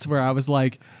thoughts where I was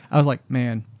like,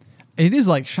 man, it is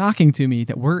like shocking to me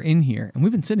that we're in here and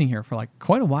we've been sitting here for like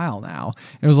quite a while now.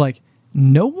 And it was like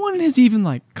no one has even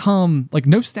like come, like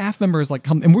no staff members like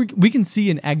come, and we can see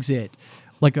an exit.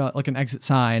 Like an exit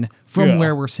sign from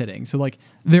where we're sitting. So like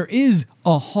there is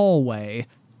a hallway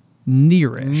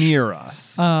near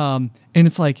us. And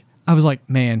it's like I was like,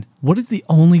 man, what is the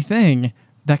only thing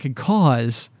that could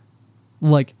cause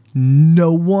like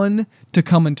no one to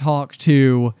come and talk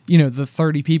to, the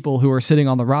 30 people who are sitting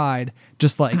on the ride,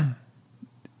 just like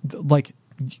like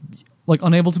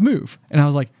unable to move. And I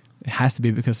was like, it has to be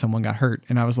because someone got hurt.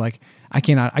 And I was like, I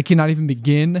cannot even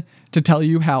begin to tell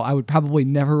you how I would probably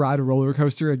never ride a roller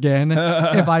coaster again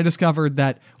if I discovered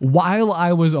that while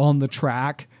I was on the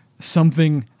track,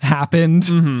 something happened,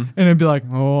 and I'd be like,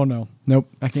 oh no, nope,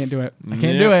 I can't do it. I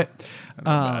can't do it.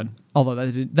 Although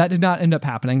that did not end up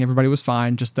happening. Everybody was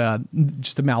fine. Just a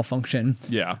malfunction.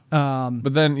 Yeah.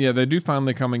 But then, they do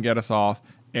finally come and get us off.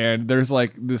 And there's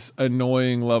like this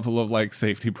annoying level of like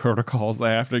safety protocols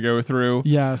they have to go through.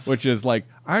 Yes. Which is like,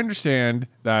 I understand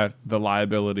that the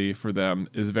liability for them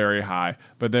is very high,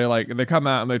 but they come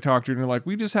out and they talk to you and they're like,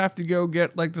 we just have to go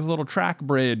get like this little track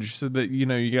bridge so that, you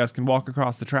guys can walk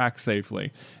across the track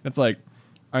safely. It's like,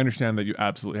 I understand that you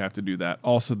absolutely have to do that.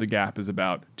 Also, the gap is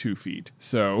about 2 feet.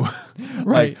 So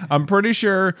right. I'm pretty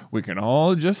sure we can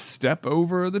all just step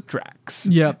over the tracks.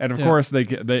 Yep. And of course they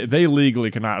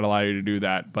legally cannot allow you to do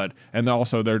that. And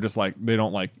also they're just like, they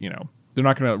don't like, they're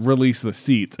not going to release the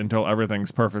seats until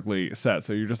everything's perfectly set.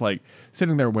 So you're just like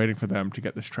sitting there waiting for them to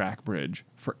get this track bridge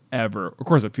forever. Of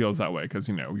course it feels that way because,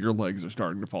 your legs are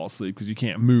starting to fall asleep because you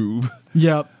can't move.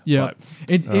 Yep. But,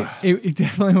 it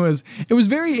definitely was. It was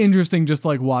very interesting just to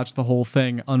like watch the whole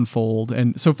thing unfold.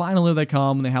 And so finally they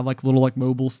come and they have like little like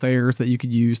mobile stairs that you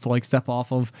could use to like step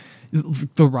off of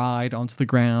the ride onto the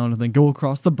ground and then go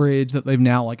across the bridge that they've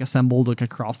now like assembled like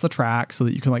across the track so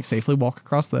that you can like safely walk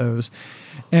across those.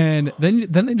 And then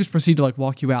they just proceed to like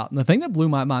walk you out. And the thing that blew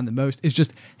my mind the most is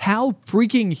just how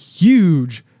freaking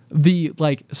huge the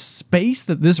like space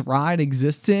that this ride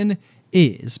exists in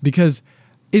is, because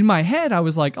in my head I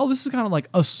was like, oh, this is kind of like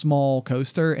a small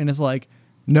coaster, and it's like,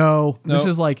 no, this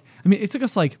is like, I mean, it took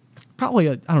us like probably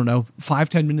I don't know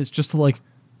 5-10 minutes just to like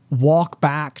walk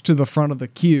back to the front of the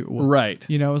queue. Right.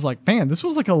 It was like, man, this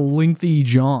was like a lengthy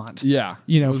jaunt. Yeah.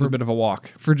 It was a bit of a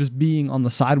walk for just being on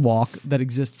the sidewalk that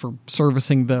exists for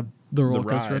servicing the roller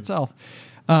coaster itself.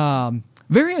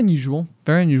 Very unusual.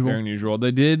 Very unusual. Very unusual.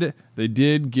 They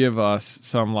did give us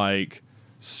some like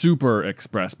super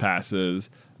express passes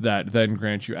that then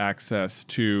grant you access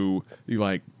to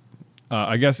like,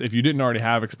 I guess if you didn't already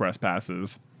have express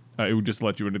passes, it would just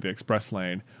let you into the express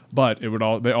lane. But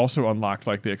they also unlocked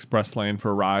like the express lane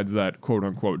for rides that quote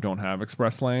unquote don't have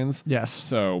express lanes. Yes.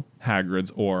 So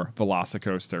Hagrid's or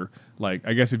Velocicoaster. Like,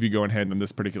 I guess if you go and hand them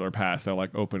this particular pass, they'll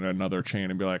like open another chain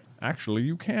and be like, actually,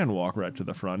 you can walk right to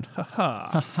the front.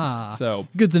 Ha ha. So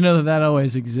good to know that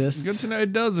always exists. Good to know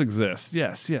it does exist.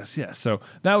 Yes. So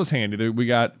that was handy. We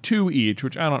got 2 each,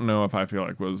 which I don't know if I feel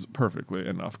like was perfectly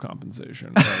enough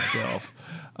compensation myself.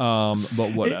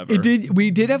 But whatever.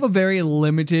 We did have a very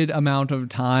limited amount of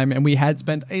time, and we had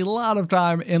spent a lot of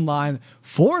time in line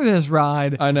for this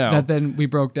ride. I know. That then we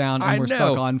broke down and we're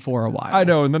stuck on for a while. I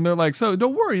know. And then they're like, so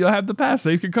don't worry, you'll have the pass so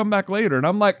you can come back later. And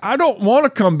I'm like, I don't want to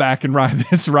come back and ride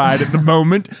this ride at the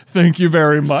moment. Thank you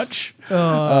very much. It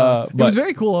was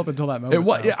very cool up until that moment.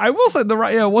 I will say the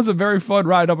ride, it was a very fun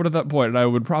ride up until that point, and I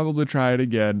would probably try it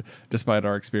again despite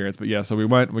our experience. But yeah, so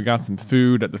we got some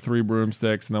food at the Three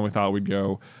Broomsticks, and then we thought we'd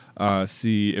go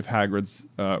see if Hagrid's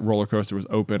roller coaster was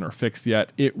open or fixed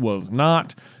yet. It was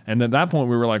not. And at that point,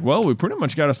 we were like, well, we pretty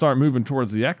much got to start moving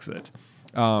towards the exit.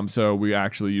 So we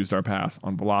actually used our pass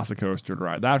on Velocicoaster to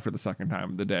ride that for the second time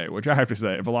of the day, which I have to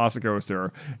say,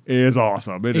 Velocicoaster is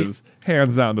awesome. It is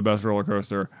hands down the best roller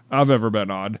coaster I've ever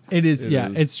been on. It is.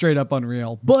 It's straight up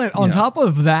unreal. But on top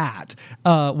of that,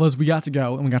 we got to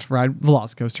go and we got to ride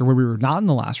Velocicoaster where we were not in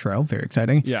the last row. Very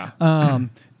exciting. Yeah.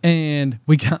 And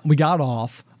we got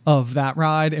off of that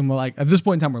ride, and we're like, at this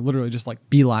point in time, we're literally just like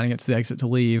beelining it to the exit to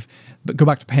leave, but go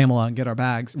back to Pamela and get our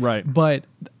bags. Right. But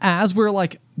as we're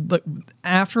like,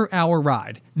 after our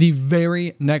ride, the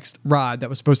very next ride that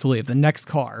was supposed to leave, the next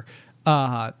car,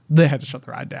 they had to shut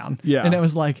the ride down. Yeah. And it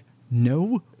was like,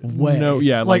 no way. No,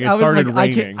 yeah, like it I was started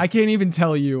like, raining. I can't even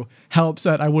tell you how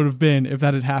upset I would have been if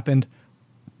that had happened.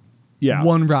 Yeah.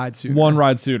 One ride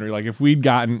sooner. Like if we'd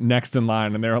gotten next in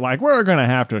line and they were like, we're going to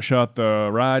have to shut the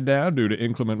ride down due to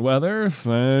inclement weather.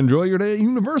 Enjoy your day at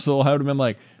Universal. I would have been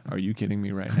like, are you kidding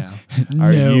me right now?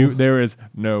 No. There is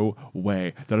no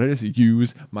way that I just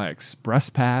use my express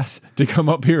pass to come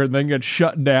up here and then get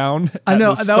shut down at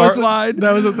the start line.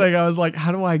 That was the thing. I was like,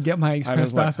 how do I get my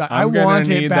express pass back? I want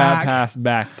it need back. that pass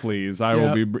back, please. I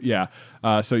will be, yeah.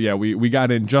 So yeah, we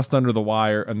got in just under the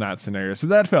wire in that scenario. So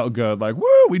that felt good. Like,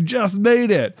 woo, we just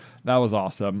made it. That was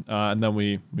awesome. And then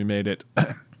we made it.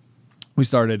 We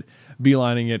started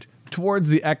beelining it towards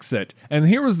the exit. And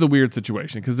here was the weird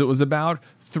situation because it was about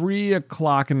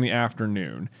 3:00 in the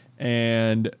afternoon.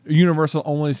 And Universal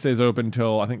only stays open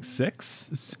until, I think,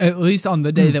 6? At least on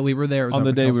the day that we were there. It was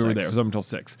it was up until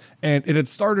 6. And it had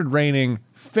started raining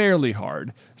fairly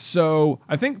hard. So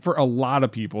I think for a lot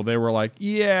of people, they were like,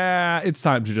 yeah, it's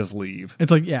time to just leave.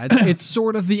 It's like, yeah, it's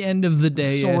sort of the end of the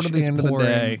day. Sort of the end of the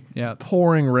day. Yeah. It's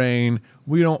pouring rain.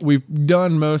 We've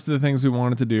done most of the things we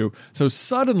wanted to do. So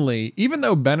suddenly, even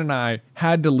though Ben and I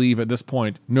had to leave at this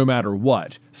point, no matter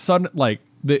what,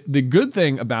 the good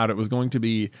thing about it was going to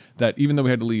be that even though we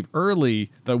had to leave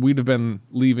early, that we'd have been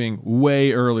leaving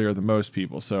way earlier than most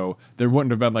people. So there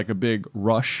wouldn't have been like a big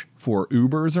rush for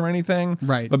Ubers or anything.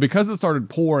 Right. But because it started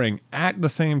pouring at the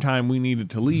same time we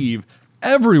needed to leave,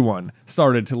 everyone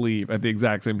started to leave at the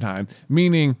exact same time,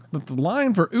 meaning that the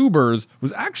line for Ubers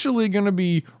was actually going to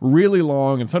be really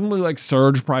long, and suddenly like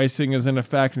surge pricing is in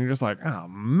effect, and you're just like, oh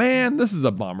man, this is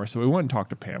a bummer. So we went and talked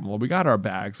to Pamela. We got our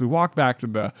bags. We walked back to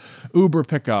the Uber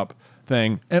pickup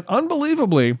thing, and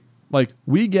unbelievably, like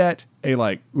we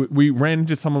ran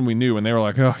into someone we knew and they were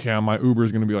like, oh yeah, my Uber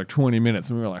is going to be like 20 minutes.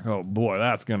 And we were like, oh boy,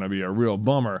 that's going to be a real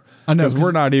bummer. I know.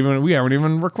 Because we haven't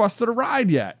even requested a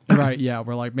ride yet. Right. Yeah.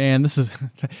 We're like, man, this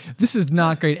is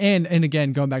not great. And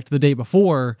again, going back to the day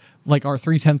before, like our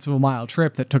 0.3 of a mile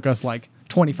trip that took us like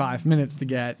 25 minutes to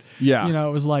get. Yeah. You know,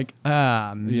 it was like,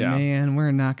 man,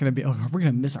 we're not going to be, we're going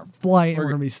to miss our flight. We're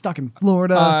going to be stuck in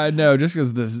Florida. No, just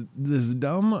because this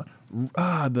dumb,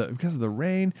 because of the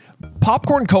rain.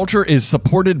 Popcorn Culture is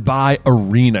supported by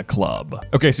Arena Club.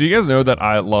 Okay, so you guys know that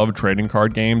I love trading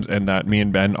card games and that me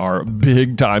and Ben are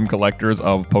big time collectors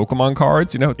of Pokemon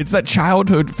cards. You know, it's that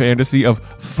childhood fantasy of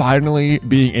finally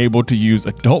being able to use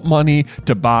adult money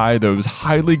to buy those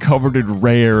highly coveted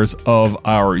rares of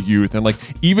our youth. And like,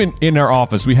 even in our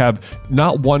office, we have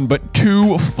not one, but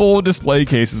 2 full display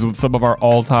cases with some of our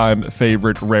all-time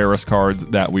favorite rarest cards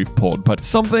that we've pulled. But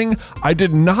something I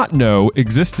did not know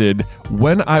existed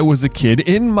when I was a kid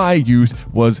in my youth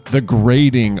was the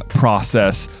grading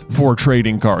process for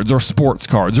trading cards or sports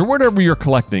cards or whatever you're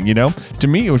collecting. You know, to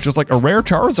me, it was just like a rare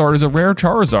Charizard is a rare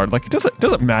Charizard. Like, it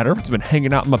doesn't matter if it's been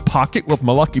hanging out in my pocket with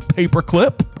my lucky paper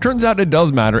clip. Turns out it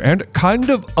does matter, and kind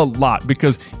of a lot,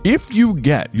 because if you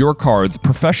get your cards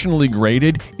professionally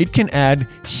graded, it can add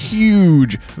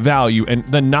huge value. And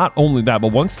then not only that,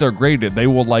 but once they're graded, they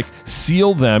will like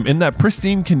seal them in that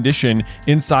pristine condition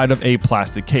inside of a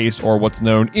plastic case, or what's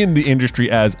known in the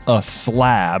industry as a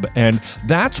slab. And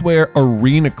that's where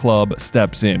Arena Club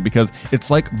steps in, because it's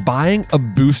like buying a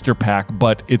booster pack,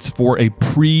 but it's for a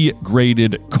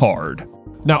pre-graded card.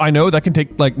 Now, I know that can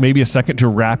take like maybe a second to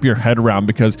wrap your head around,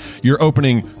 because you're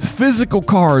opening physical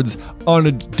cards on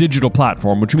a digital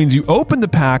platform, which means you open the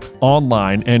pack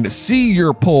online and see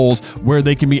your pulls where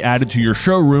they can be added to your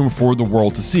showroom for the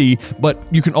world to see, but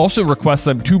you can also request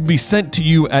them to be sent to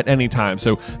you at any time.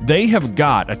 So they have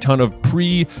got a ton of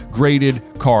pre-graded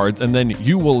cards, and then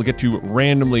you will get to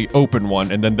randomly open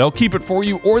one, and then they'll keep it for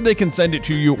you, or they can send it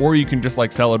to you, or you can just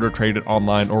like sell it or trade it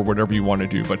online or whatever you want to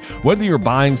do. But whether you're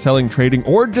buying, selling, trading,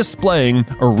 or displaying,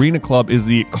 Arena Club is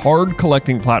the card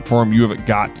collecting platform you have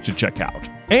got to check out.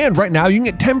 And right now, you can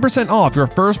get 10% off your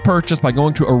first purchase by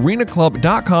going to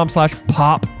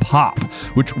arenaclub.com/pop-pop,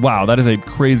 which, wow, that is a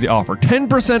crazy offer.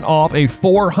 10% off a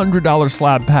 $400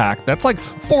 slab pack. That's like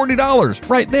 $40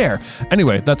 right there.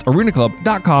 Anyway, that's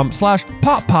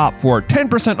arenaclub.com/pop-pop for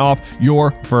 10% off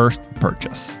your first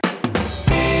purchase.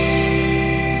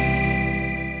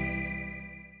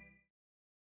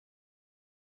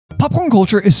 Popcorn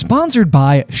Culture is sponsored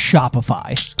by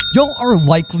Shopify. Y'all are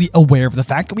likely aware of the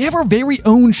fact that we have our very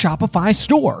own Shopify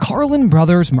store, Carlin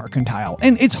Brothers Mercantile,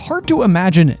 and it's hard to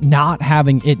imagine not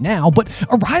having it now, but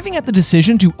arriving at the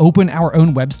decision to open our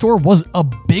own web store was a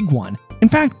big one. In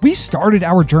fact, we started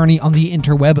our journey on the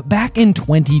interweb back in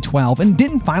 2012 and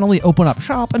didn't finally open up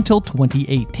shop until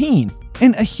 2018.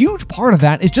 And a huge part of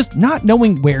that is just not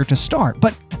knowing where to start,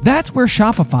 but that's where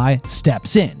Shopify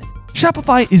steps in.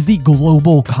 Shopify is the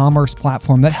global commerce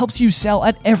platform that helps you sell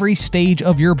at every stage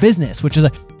of your business, which is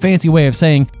a fancy way of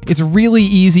saying it's a really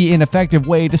easy and effective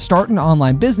way to start an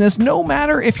online business, no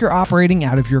matter if you're operating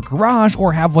out of your garage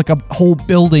or have like a whole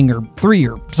building or 3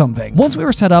 or something. Once we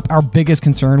were set up, our biggest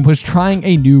concern was trying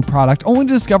a new product only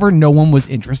to discover no one was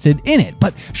interested in it.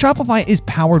 But Shopify is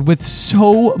powered with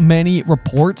so many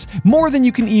reports, more than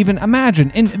you can even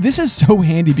imagine. And this is so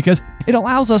handy because it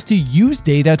allows us to use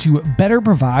data to better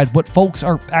provide what folks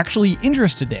are actually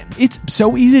interested in. It's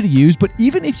so easy to use, but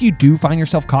even if you do find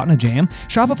yourself caught in a jam,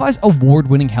 Shopify's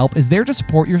award-winning help is there to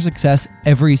support your success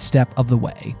every step of the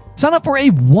way. Sign up for a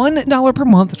 $1 per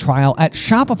month trial at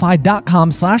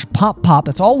shopify.com/pop-pop.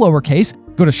 That's all lowercase.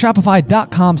 Go to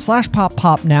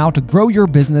shopify.com/pop-pop now to grow your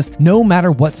business no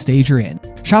matter what stage you're in.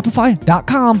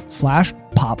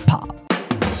 Shopify.com/pop-pop.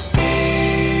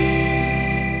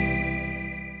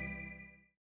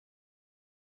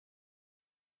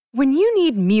 When you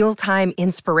need mealtime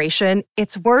inspiration,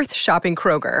 it's worth shopping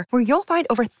Kroger, where you'll find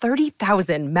over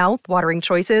 30,000 mouth-watering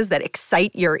choices that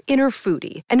excite your inner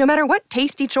foodie. And no matter what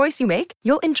tasty choice you make,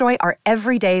 you'll enjoy our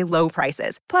everyday low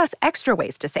prices, plus extra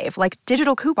ways to save, like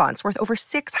digital coupons worth over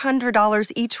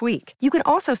 $600 each week. You can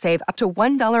also save up to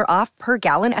 $1 off per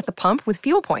gallon at the pump with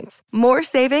fuel points. More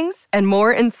savings and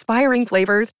more inspiring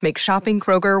flavors make shopping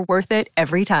Kroger worth it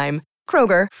every time.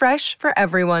 Kroger, fresh for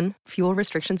everyone. Fuel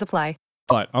restrictions apply.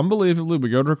 But unbelievably, we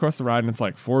go to request the ride, and it's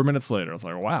like 4 minutes later. It's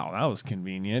like, wow, that was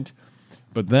convenient.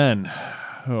 But then,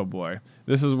 oh boy,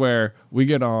 this is where we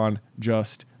get on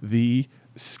just the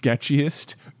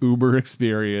sketchiest Uber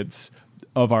experience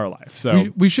of our life. So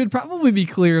we should probably be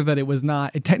clear that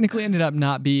it technically ended up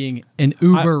not being an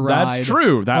Uber ride. That's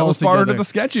true. That was part of the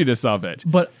sketchiness of it.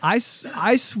 But I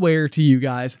swear to you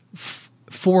guys,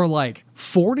 for like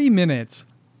 40 minutes,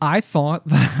 I thought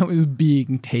that I was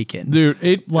being taken. Dude,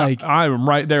 I'm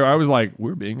right there. I was like,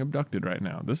 we're being abducted right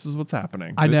now. This is what's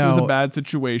happening. This is a bad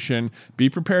situation. Be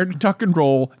prepared to tuck and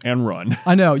roll and run.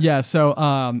 I know, yeah. So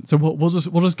we'll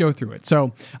just go through it.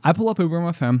 So I pull up Uber on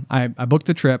my phone. I booked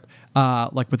the trip.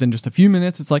 Like within just a few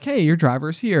minutes, it's like, hey, your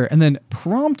driver's here. And then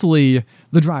promptly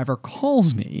the driver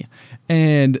calls me.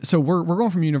 And so we're going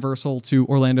from Universal to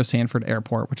Orlando Sanford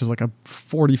Airport, which is like a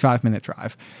 45-minute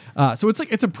drive. So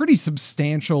it's a pretty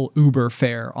substantial Uber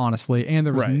fare, honestly. And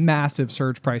there was massive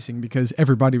surge pricing because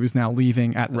everybody was now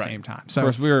leaving at the same time. So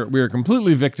of course, we are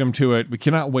completely victim to it. We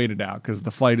cannot wait it out because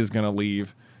the flight is going to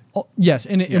leave. Oh, yes,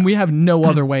 and we have no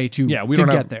other way to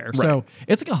get there. Right. So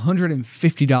it's like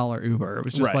 $150 Uber. It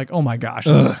was just like, oh my gosh,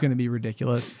 this is going to be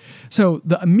ridiculous. So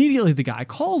immediately the guy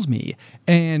calls me,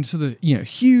 and so the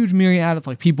huge myriad of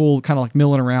like people kind of like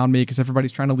milling around me because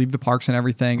everybody's trying to leave the parks and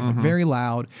everything. It's like very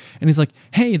loud, and he's like,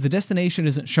 hey, the destination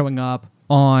isn't showing up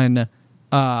on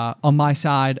my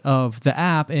side of the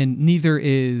app, and neither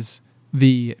is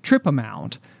the trip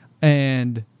amount.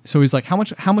 And so he's like, how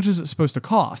much is it supposed to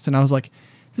cost? And I was like,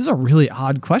 this is a really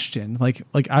odd question. Like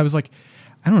I was like,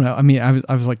 I don't know. I mean,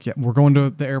 I was like, yeah, we're going to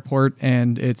the airport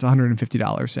and it's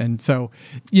 $150. And so,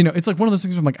 it's like one of those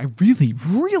things where I'm like, I really,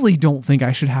 really don't think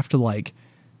I should have to like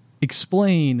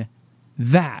explain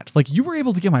that. Like you were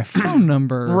able to get my phone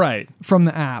number from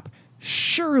the app.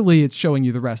 Surely it's showing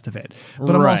you the rest of it.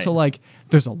 But I'm also like,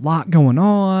 there's a lot going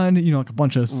on, like a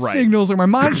bunch of signals. Like my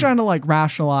mind's trying to like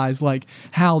rationalize like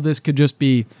how this could just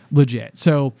be legit.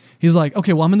 So he's like,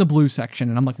 okay, well, I'm in the blue section.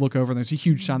 And I'm like, look over and there's a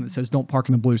huge sign that says don't park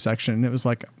in the blue section. And it was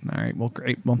like, all right, well,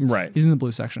 great. Well, he's in the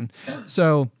blue section.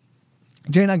 So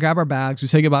Jay and I grab our bags. We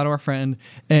say goodbye to our friend.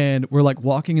 And we're like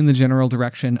walking in the general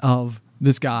direction of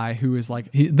this guy who is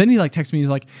like, then he like texts me. He's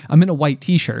like, I'm in a white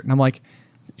t-shirt. And I'm like,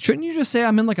 shouldn't you just say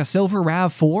I'm in like a silver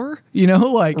RAV4? You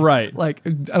know, like, right. Like,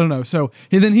 I don't know. So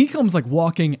and then he comes like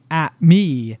walking at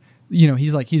me. You know,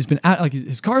 he's been out, like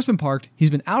his car's been parked. He's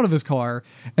been out of his car,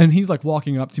 and he's like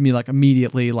walking up to me like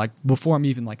immediately, like before I'm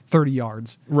even like 30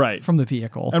 yards right from the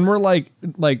vehicle. And we're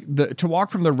to walk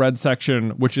from the red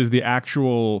section, which is the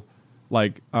actual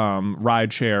like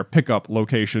rideshare pickup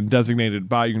location designated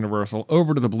by Universal,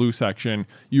 over to the blue section.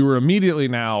 You were immediately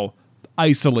now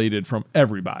isolated from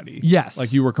everybody. Yes.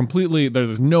 Like you were completely,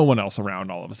 there's no one else around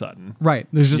all of a sudden. Right.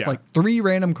 There's just like 3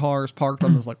 random cars parked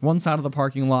on this like one side of the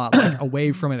parking lot, like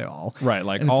away from it all. Right.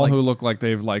 Like and all who look like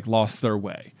they've like lost their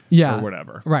way. Yeah. Or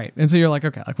whatever. Right. And so you're like,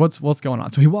 okay, like what's going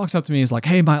on? So he walks up to me, he's like,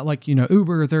 hey, my, like, you know,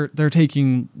 Uber, they're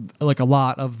taking like a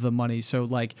lot of the money. So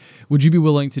like, would you be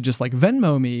willing to just like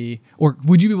Venmo me, or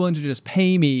would you be willing to just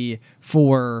pay me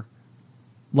for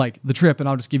like the trip, and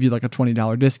I'll just give you like a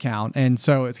 $20 discount? And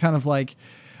so it's kind of like,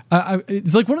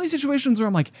 it's like one of these situations where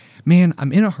I'm like, man,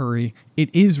 I'm in a hurry.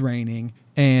 It is raining,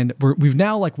 and we've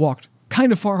now like walked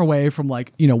kind of far away from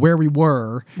like, you know, where we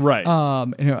were. Right.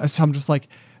 You know, so I'm just like,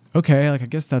 okay, like I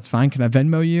guess that's fine. Can I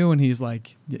Venmo you? And he's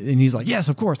like, yes,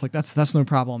 of course. Like that's no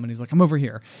problem. And he's like, I'm over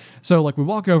here. So like we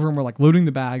walk over and we're like loading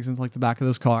the bags into like the back of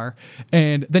this car.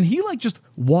 And then he like just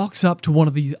walks up to one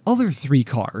of these other 3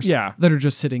 cars that are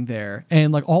just sitting there.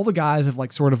 And like all the guys have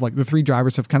like sort of like the 3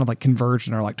 drivers have kind of like converged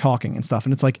and are like talking and stuff.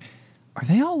 And it's like, are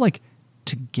they all like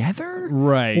together?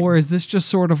 Right. Or is this just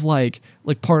sort of like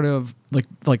part of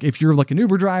like if you're like an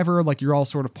Uber driver, like you're all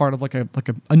sort of part of like a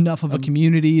enough of a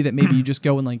community that maybe you just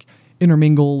go and like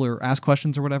intermingle or ask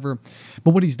questions or whatever.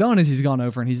 But what he's done is he's gone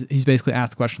over and he's basically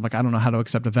asked the question like, I don't know how to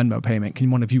accept a Venmo payment. Can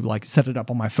one of you like set it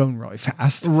up on my phone really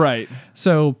fast? Right.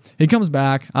 So he comes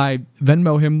back. I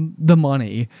Venmo him the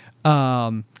money.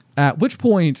 At which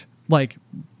point, like,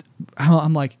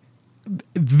 I'm like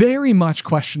very much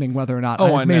questioning whether or not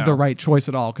I've made the right choice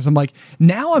at all. Because I'm like,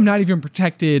 now I'm not even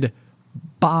protected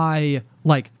by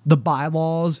like the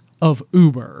bylaws of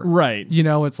Uber. Right. You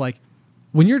know, it's like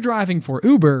when you're driving for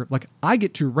Uber, like I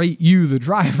get to rate you, the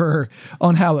driver,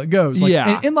 on how it goes. Like,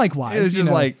 yeah. And likewise, it's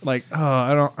just like, oh,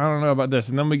 I don't know about this.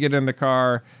 And then we get in the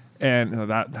car, and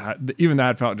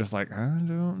that felt just like, I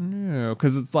don't know.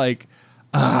 Cause it's like,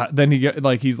 then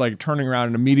he's like turning around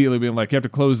and immediately being like, you have to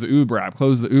close the Uber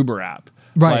app.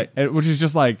 Right. Like, which is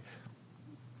just like,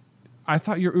 I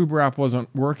thought your Uber app wasn't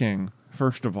working,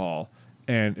 first of all.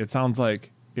 And it sounds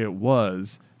like it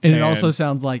was. And it also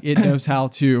sounds like it knows how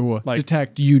to like,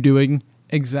 detect you doing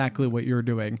exactly what you're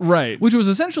doing. Right. Which was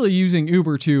essentially using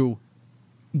Uber to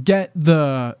get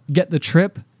the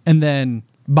trip and then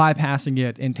bypassing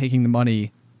it and taking the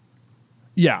money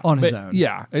on his own.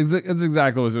 Yeah, it's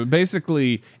exactly what it was.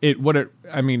 Basically,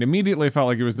 immediately felt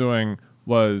like it was doing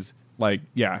was like,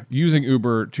 using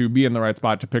Uber to be in the right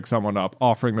spot to pick someone up,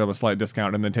 offering them a slight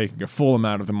discount, and then taking a full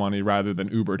amount of the money rather than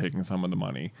Uber taking some of the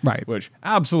money. Right. Which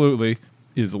absolutely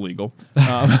is illegal.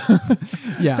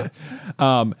 Yeah.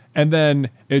 And then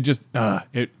it just,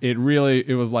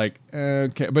 it was like,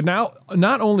 okay. But now,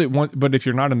 not only but if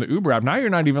you're not in the Uber app, now you're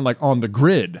not even like on the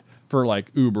grid for like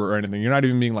Uber or anything. You're not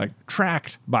even being like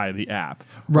tracked by the app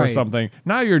or something.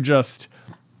 Now you're just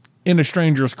in a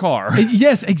stranger's car.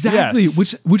 Yes, exactly.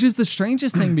 Yes. Which is the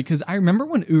strangest thing, because I remember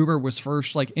when Uber was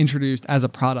first like introduced as a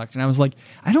product, and I was like,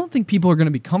 I don't think people are going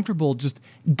to be comfortable just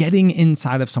getting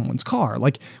inside of someone's car.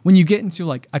 Like when you get into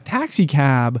like a taxi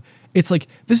cab, it's like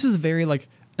this is a very like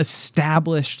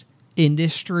established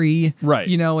industry, right?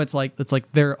 You know, it's like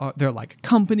they're like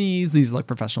companies, these like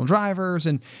professional drivers,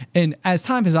 and as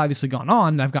time has obviously gone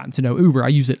on, and I've gotten to know Uber, I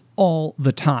use it all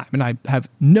the time, and I have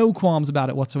no qualms about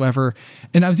it whatsoever.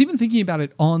 And I was even thinking about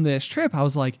it on this trip. I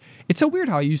was like, it's so weird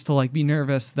how I used to like be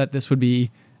nervous that this would be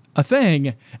a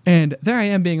thing, and there I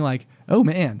am being like, oh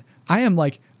man, I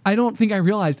don't think I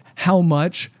realized how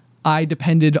much I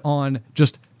depended on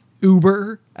just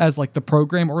Uber as like the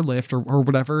program, or Lyft or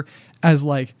whatever, as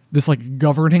like this like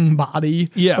governing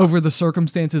body over the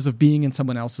circumstances of being in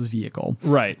someone else's vehicle.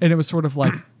 Right. And it was sort of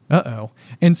like, uh-oh.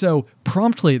 And so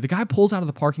promptly the guy pulls out of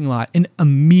the parking lot, and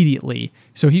immediately,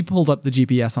 so he pulled up the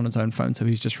GPS on his own phone. So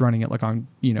he's just running it like on,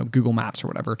 you know, Google Maps or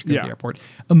whatever to go to the airport,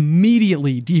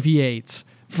 immediately deviates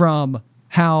from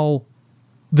how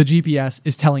the GPS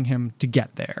is telling him to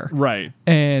get there. Right.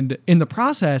 And in the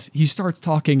process, he starts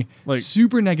talking like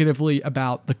super negatively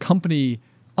about the company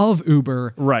of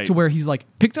Uber, right? To where he's like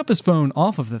picked up his phone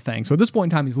off of the thing. So at this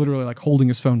point in time, he's literally like holding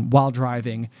his phone while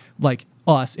driving like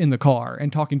us in the car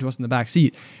and talking to us in the back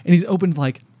seat. And he's opened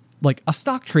like a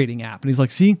stock trading app, and he's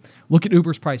like, see, look at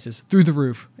Uber's prices through the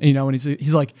roof. And, you know, and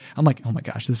he's like, I'm like, oh my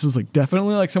gosh, this is like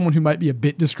definitely like someone who might be a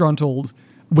bit disgruntled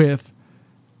with,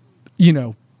 you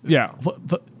know,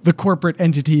 the corporate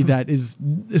entity that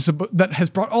that has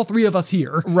brought all three of us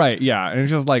here. Right, yeah. And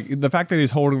it's just like the fact that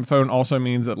he's holding the phone also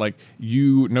means that like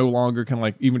you no longer can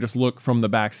like even just look from the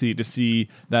back seat to see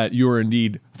that you're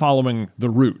indeed following the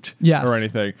route or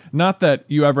anything. Not that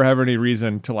you ever have any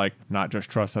reason to like not just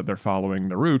trust that they're following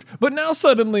the route, but now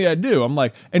suddenly I do. I'm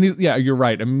like, and he's, yeah, you're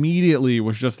right. Immediately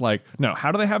was just like, no,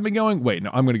 how do they have me going? Wait, no,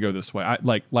 I'm going to go this way. I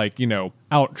like, you know,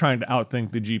 trying to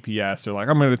outthink the GPS or like,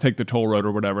 I'm going to take the toll road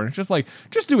or whatever. And it's just like,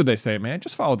 just do what they say, man.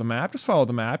 Just follow the map. Just follow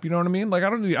the map. You know what I mean? Like, I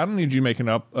don't need you making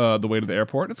up the way to the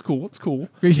airport. It's cool. It's cool.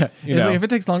 Yeah. It's like, if it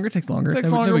takes longer, it takes longer. It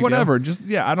takes longer, whatever. Just,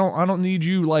 yeah, I don't need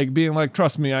you like being like,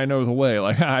 trust me, I know the way.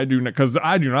 Like I do, because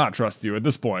I do not trust you at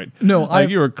this point. No, like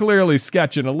you were clearly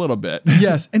sketching a little bit.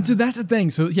 Yes. And so that's the thing.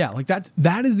 So yeah, like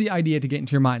that is the idea to get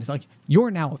into your mind. It's like,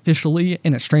 you're now officially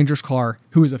in a stranger's car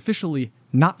who is officially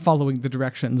not following the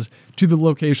directions to the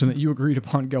location that you agreed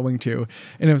upon going to.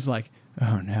 And it was like,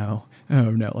 oh no,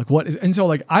 like what is, and so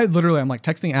like I'm like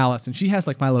texting Alice and she has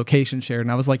like my location shared.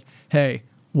 And I was like, hey,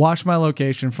 watch my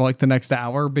location for like the next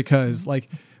hour, because like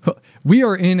we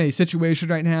are in a situation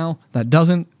right now that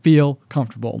doesn't feel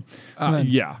comfortable.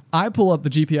 Yeah. I pull up the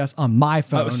GPS on my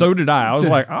phone. So did I. I was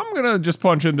like, I'm going to just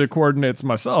punch into coordinates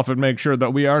myself and make sure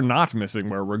that we are not missing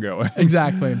where we're going.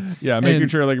 Exactly. Yeah, making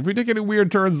sure like if we take any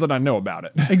weird turns, then I know about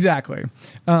it. Exactly.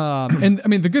 And I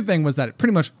mean, the good thing was that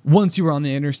pretty much once you were on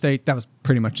the interstate, that was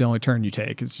pretty much the only turn you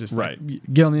take. It's just right.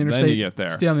 Like, get on the interstate, then you get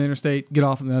there. Stay on the interstate, get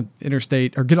off the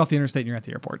interstate, or get off the interstate and you're at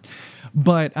the airport.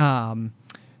 But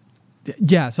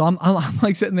yeah, so I'm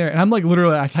like sitting there and I'm like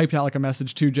literally I typed out like a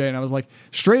message to Jay and I was like,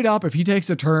 straight up, if he takes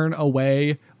a turn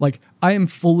away, like I am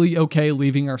fully okay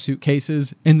leaving our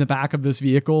suitcases in the back of this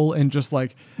vehicle and just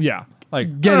like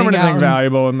like getting anything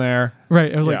valuable in there.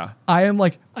 Right. I was like, I am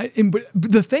like, but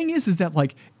the thing is that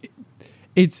like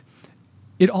it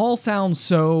all sounds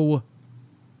so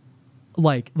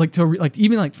like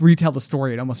even like retell the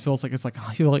story. It almost feels like it's like,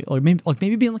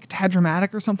 maybe being like a tad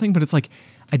dramatic or something, but it's like,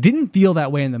 I didn't feel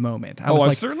that way in the moment.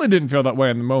 I certainly didn't feel that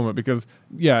way in the moment because,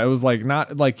 it was like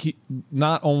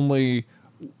not only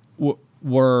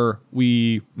were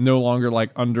we no longer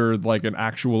like under like an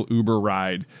actual Uber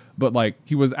ride, but like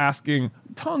he was asking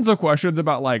tons of questions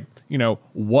about like, you know,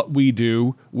 what we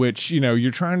do, which, you know, you're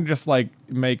trying to just like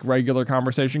make regular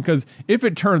conversation. Because if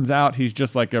it turns out he's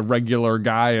just like a regular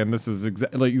guy and this is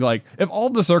exactly like if all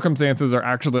the circumstances are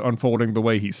actually unfolding the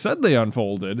way he said they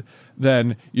unfolded,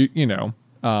 then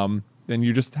then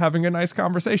you're just having a nice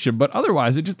conversation. But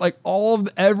otherwise, it just like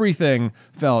everything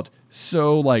felt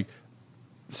so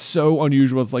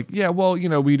unusual. It's like, yeah, well, you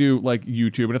know, we do like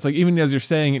YouTube. And it's like, even as you're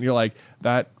saying it, you're like,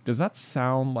 does that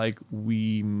sound like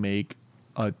we make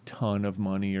a ton of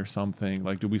money or something?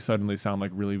 Like, do we suddenly sound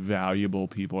like really valuable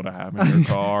people to have in your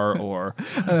car? Or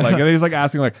like, and he's like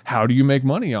asking like, how do you make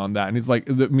money on that? And he's like,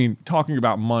 talking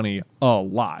about money a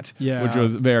lot, which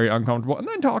was very uncomfortable. And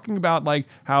then talking about like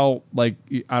how, like,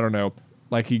 I don't know,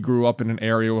 like he grew up in an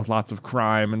area with lots of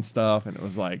crime and stuff. And it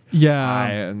was like,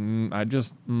 I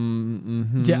just,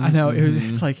 yeah, I know.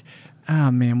 It's like,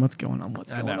 oh man, what's going on?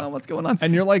 What's going on?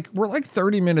 And you're like, we're like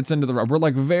 30 minutes into the ride. We're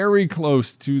like very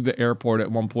close to the airport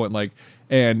at one point. Like,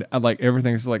 and like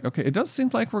everything's like, okay, it does seem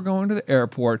like we're going to the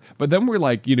airport. But then we're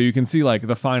like, you know, you can see like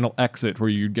the final exit where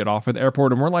you get off at the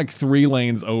airport and we're like 3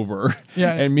 lanes over.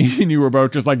 Yeah. And me and you were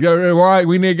both just like, yeah, all right,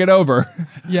 we need to get over.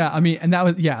 Yeah. I mean, and that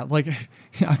was, like,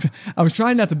 I was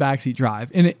trying not to backseat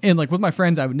drive. And like with my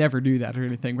friends, I would never do that or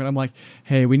anything. But I'm like,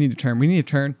 hey, we need to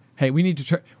turn. Hey, we need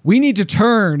to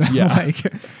turn. Yeah.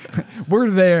 Like, we're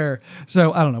there.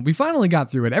 So I don't know. We finally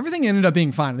got through it. Everything ended up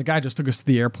being fine. The guy just took us to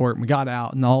the airport and we got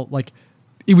out and all like,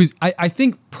 it was, I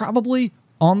think probably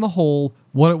on the whole,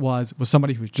 what it was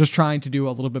somebody who was just trying to do a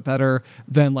little bit better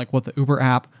than like what the Uber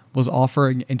app was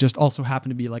offering and just also happened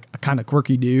to be like a kind of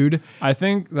quirky dude. I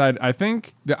think that I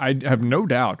have no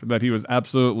doubt that he was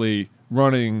absolutely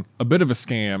running a bit of a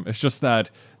scam. It's just that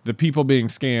the people being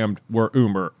scammed were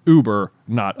Uber,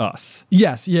 not us.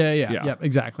 Yes, yeah,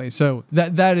 exactly. So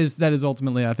that is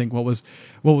ultimately, I think, what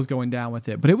was going down with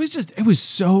it. But it was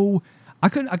so I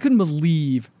couldn't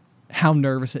believe how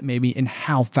nervous it made me and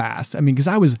how fast. I mean, because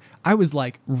I was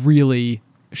like really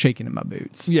shaking in my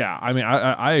boots. Yeah, I mean,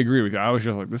 I agree with you. I was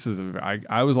just like,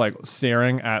 I was like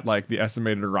staring at like the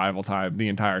estimated arrival time the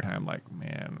entire time. Like,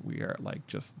 man, we are like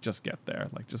just get there.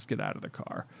 Like, just get out of the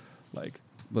car. Like,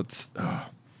 let's.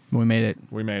 We made it.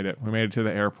 We made it to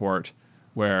the airport,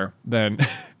 where then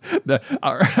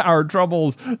our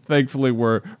troubles thankfully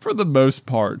were for the most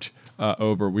part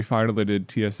over, we finally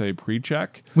did TSA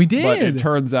pre-check. We did. But it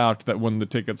turns out that when the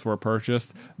tickets were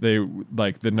purchased, they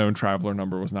like the known traveler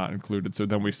number was not included. So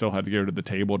then we still had to go to the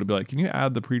table to be like, can you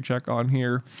add the pre-check on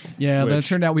here? Yeah, then it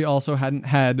turned out we also hadn't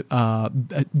had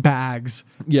bags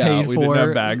paid we for. didn't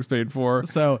have bags paid for.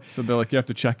 So they're like, you have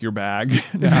to check your bag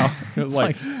now. It was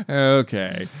like,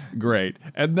 okay, great.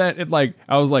 And then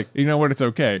I was like, you know what? It's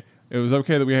okay. It was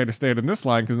okay that we had to stand in this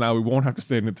line because now we won't have to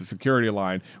stand at the security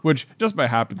line, which just by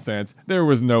happenstance, there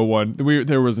was no one.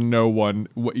 There was no one.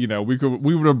 We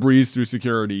would have breezed through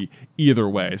security either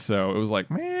way. So it was like,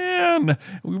 man,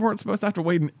 we weren't supposed to have to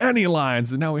wait in any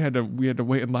lines, and now we had to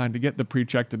wait in line to get the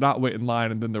pre-check, to not wait in line,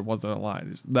 and then there wasn't a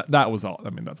line. That was all. I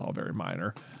mean, that's all very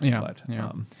minor. Yeah. But,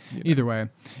 Either way,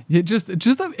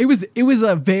 it was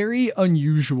a very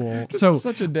unusual. So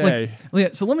such a day.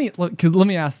 So let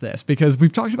me ask this, because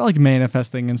we've talked about like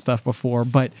manifesting and stuff before,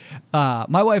 but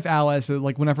my wife Alice,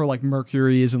 like whenever like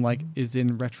Mercury is in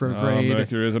retrograde.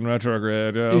 Mercury is in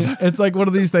retrograde. Yes. It's like one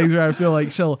of these things where I feel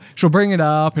like she'll bring it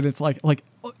up, and it's like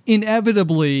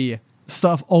inevitably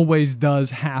stuff always does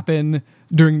happen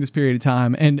during this period of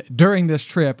time, and during this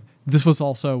trip this was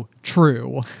also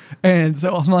true. And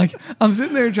so I'm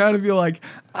sitting there trying to be like,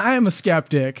 I am a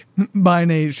skeptic by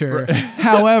nature. Right.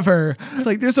 However, it's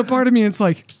like there's a part of me, it's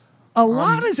like a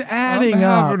lot is adding I'm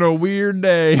up. having a weird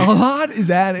day. A lot is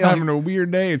adding up. Having a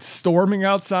weird day. It's storming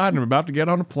outside and I'm about to get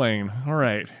on a plane. All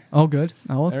right. All good.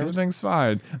 Everything's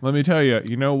fine. Let me tell you,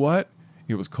 you know what?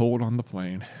 It was cold on the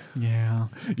plane. Yeah.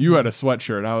 You had a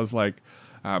sweatshirt. I was like,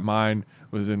 mine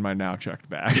was in my now checked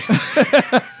bag.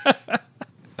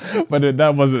 But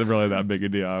that wasn't really that big a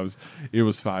deal. It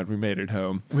was fine. We made it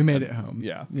home.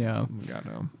 Yeah. We got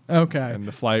home. Okay. And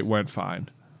the flight went fine.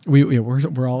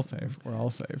 We're all safe.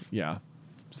 Yeah.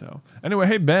 So anyway,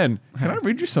 hey Ben, can I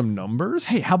read you some numbers?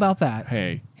 Hey, how about that?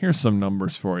 Hey, here's some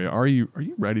numbers for you. Are you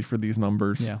ready for these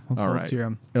numbers? Yeah. Let's hear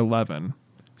them. 11,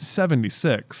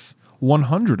 76,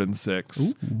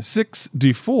 106,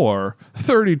 64,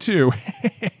 32,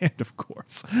 and of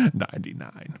course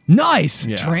 99. Nice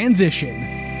Yeah. transition.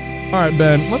 All right,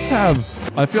 Ben.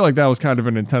 I feel like that was kind of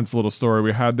an intense little story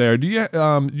we had there. Do you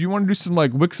want to do some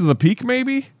like Wicks of the Peak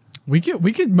maybe? We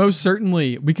could most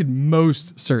certainly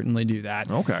do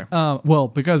that. Okay. Well,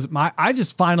 because I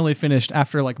just finally finished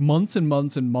after like months and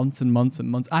months and months and months and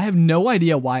months. I have no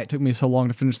idea why it took me so long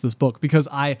to finish this book, because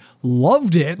I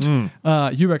loved it.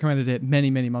 You recommended it many,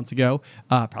 many months ago,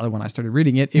 probably when I started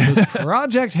reading it. It was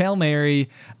Project Hail Mary,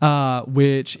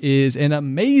 which is an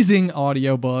amazing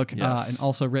audiobook, and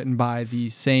also written by the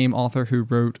same author who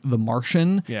wrote The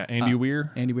Martian. Yeah, Andy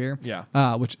Weir.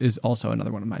 Yeah. Which is also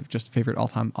another one of my just favorite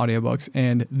all-time audiobooks.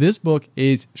 And this book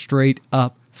is straight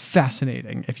up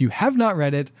fascinating. If you have not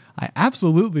read it, I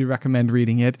absolutely recommend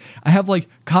reading it. I have like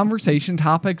conversation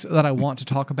topics that I want to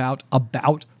talk about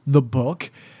the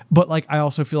book, but like I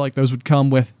also feel like those would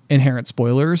come with inherent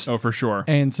spoilers. Oh, for sure.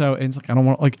 And so it's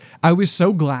like I was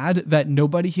so glad that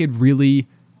nobody had really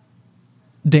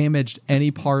damaged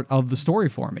any part of the story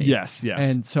for me. Yes.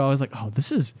 And so I was like, oh,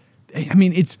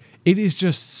 it is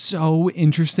just so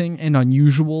interesting and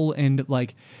unusual and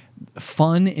like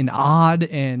fun and odd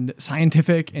and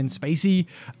scientific and spacey.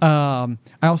 I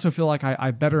also feel like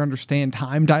I better understand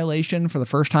time dilation for the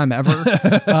first time ever.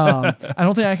 I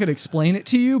don't think I could explain it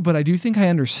to you, but I do think I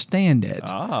understand it.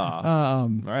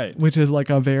 Right. Which is like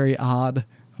a very odd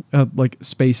like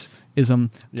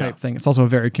space-ism type thing. It's also a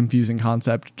very confusing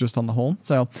concept just on the whole.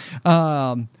 So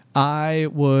I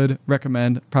would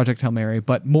recommend Project Hail Mary,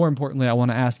 but more importantly, I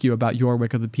want to ask you about your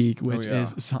Wick of the Peak, which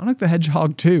is Sonic the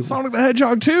Hedgehog 2. Sonic the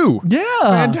Hedgehog 2. Yeah.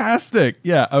 Fantastic.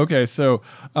 Yeah. Okay. So,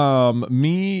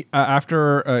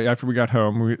 after we got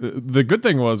home, the good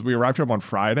thing was we arrived home on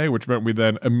Friday, which meant we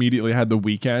then immediately had the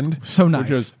weekend. So nice. Which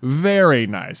was very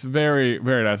nice. Very,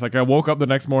 very nice. Like I woke up the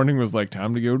next morning, was like,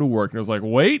 time to go to work. And I was like,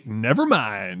 wait, never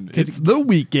mind. It's the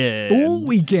weekend. Full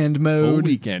weekend mode. Full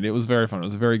weekend. It was very fun. It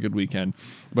was a very good weekend.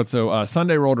 But so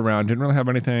Sunday rolled around, didn't really have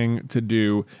anything to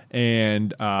do,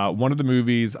 and one of the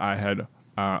movies I had,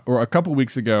 or a couple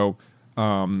weeks ago,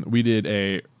 we did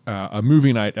a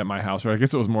movie night at my house, or I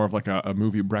guess it was more of like a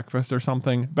movie breakfast or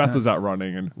something. Beth was out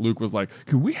running, and Luke was like,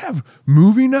 "Could we have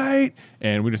movie night?"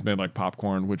 And we just made like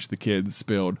popcorn, which the kids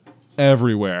spilled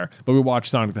everywhere. But we watched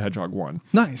Sonic the Hedgehog 1.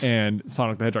 Nice. And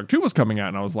Sonic the Hedgehog 2 was coming out,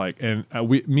 and I was like, and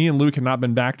me and Luke had not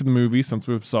been back to the movie since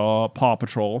we saw Paw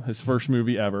Patrol, his first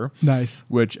movie ever. Nice.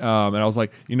 Which, and I was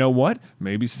like, you know what?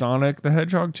 Maybe Sonic the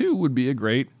Hedgehog 2 would be a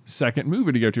great second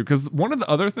movie to go to. Because one of the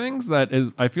other things that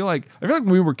is, I feel like when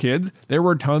we were kids, there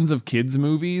were tons of kids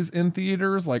movies in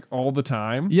theaters, like all the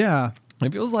time. Yeah.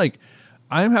 It feels like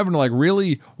I'm having to like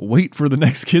really wait for the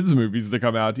next kids movies to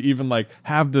come out to even like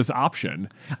have this option.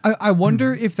 I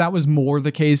wonder if that was more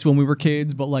the case when we were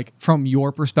kids, but like from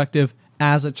your perspective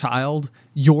as a child,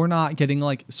 you're not getting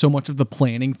like so much of the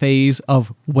planning phase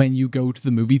of when you go to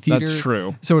the movie theater. That's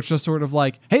true. So it's just sort of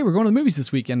like, hey, we're going to the movies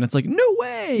this weekend. It's like, no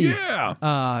way. Yeah.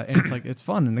 And it's like, it's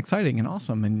fun and exciting and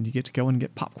awesome. And you get to go and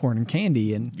get popcorn and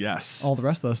candy and yes, all the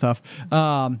rest of the stuff.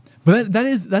 But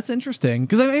that's interesting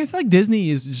because I feel like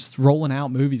Disney is just rolling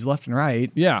out movies left and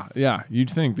right. Yeah. You'd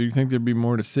think there'd be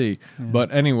more to see. Yeah.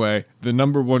 But anyway, the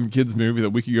number one kids movie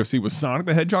that we could go see was Sonic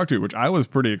the Hedgehog 2, which I was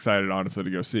pretty excited, honestly, to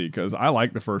go see because I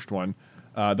liked the first one.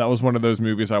 That was one of those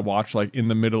movies I watched like in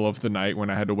the middle of the night when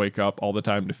I had to wake up all the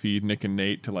time to feed Nick and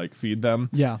Nate to like feed them.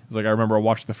 Yeah. It's like I remember I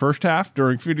watched the first half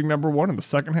during feeding number 1 and the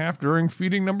second half during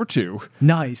feeding number 2.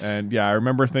 Nice. And yeah, I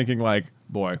remember thinking like,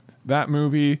 boy, that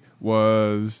movie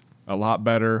was a lot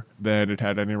better than it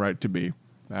had any right to be.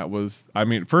 That was, I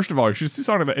mean, first of all, you should see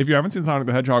Sonic. If you haven't seen Sonic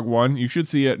the Hedgehog 1, you should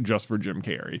see it just for Jim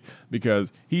Carrey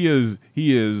because he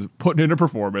is putting in a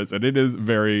performance and it is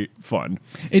very fun.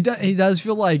 It does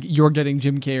feel like you're getting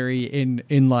Jim Carrey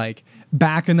in like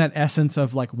back in that essence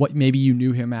of like what maybe you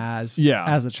knew him as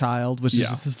a child, which is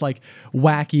just this like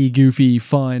wacky, goofy,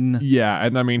 fun. Yeah,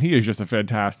 and I mean, he is just a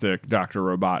fantastic Dr.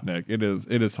 Robotnik. It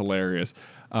is hilarious.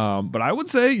 But I would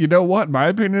say, you know what? My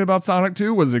opinion about Sonic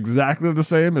 2 was exactly the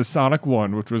same as Sonic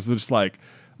 1, which was just like,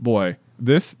 boy,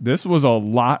 this was a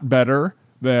lot better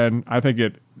than I think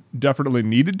it definitely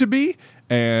needed to be.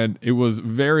 And it was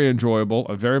very enjoyable.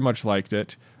 I very much liked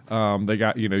it. They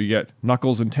got, you get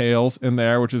Knuckles and Tails in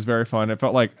there, which is very fun. It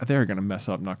felt like they're gonna mess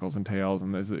up Knuckles and Tails,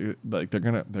 and there's like they're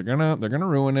gonna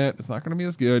ruin it. It's not gonna be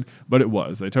as good, but it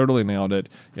was. They totally nailed it.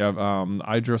 You have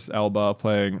Idris Elba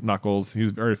playing Knuckles.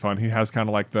 He's very fun. He has kind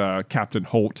of like the Captain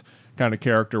Holt kind of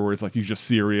character where he's just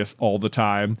serious all the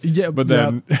time. Yeah, but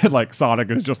then like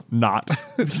Sonic is just not.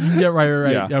 Yeah,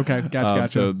 right. Yeah. Okay, gotcha.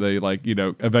 So they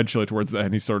eventually towards the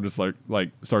end he sort of just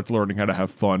like starts learning how to have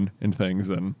fun in things,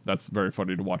 and that's very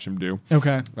funny to watch him do.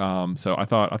 Okay. So I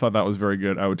thought that was very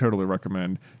good. I would totally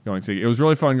recommend going to see. It was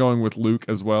really fun going with Luke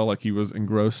as well. Like he was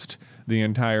engrossed the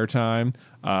entire time.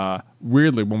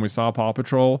 Weirdly, when we saw Paw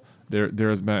Patrol,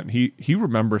 there's been he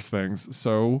remembers things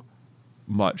so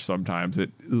much sometimes.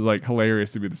 It is like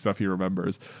hilarious to be the stuff he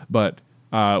remembers. But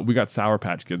we got Sour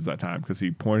Patch Kids that time because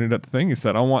he pointed at the thing. He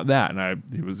said, "I want that," and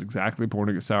he was exactly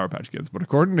pointing at Sour Patch Kids. But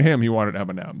according to him, he wanted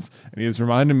M&Ms, and he has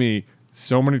reminded me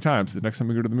so many times. The next time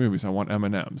we go to the movies, I want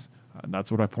M&Ms, and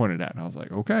that's what I pointed at. And I was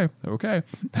like, "Okay."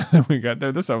 We got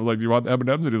there this time. I was like, "Do you want the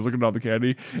M&Ms?" And he's looking at all the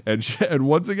candy, and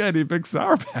once again, he picked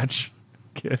Sour Patch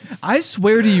Kids. I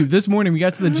swear to you, this morning we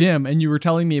got to the gym and you were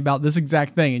telling me about this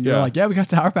exact thing, and you were like, "Yeah, we got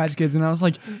Sour Patch Kids," and I was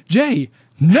like, "Jay,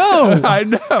 no, I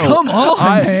know. Come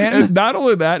on, man." And not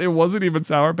only that, it wasn't even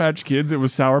Sour Patch Kids; it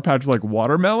was Sour Patch like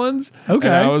watermelons. Okay,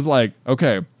 and I was like,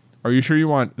 "Okay, are you sure you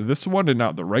want this one and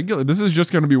not the regular? This is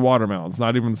just going to be watermelons,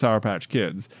 not even Sour Patch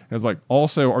Kids." And I was like,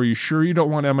 "Also, are you sure you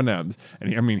don't want M&Ms?"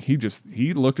 And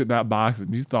he looked at that box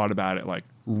and he thought about it like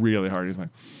really hard. He's like,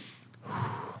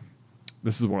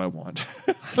 "This is what I want."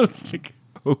 Like,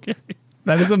 okay.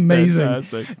 That is amazing.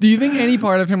 Fantastic. Do you think any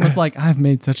part of him was like, "I've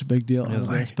made such a big deal out of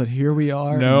this, but here we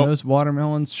are. No. And those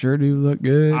watermelons sure do look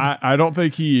good." I don't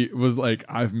think he was like,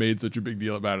 "I've made such a big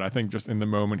deal about it." I think just in the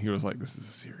moment he was like, "This is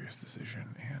a serious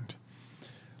decision, and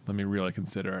let me really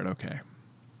consider it." Okay.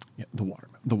 Yeah, the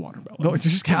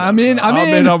watermelons. I'm in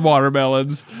on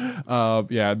watermelons.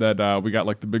 Then we got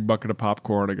like the big bucket of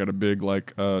popcorn. I got a big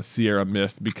like Sierra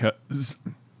Mist because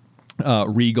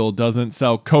Regal doesn't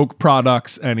sell Coke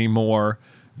products anymore.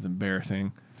 It's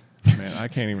embarrassing. Man, I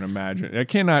can't even imagine. I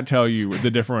cannot tell you the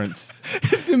difference.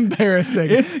 It's embarrassing.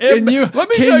 Let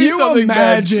me tell you something,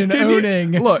 imagine Ben.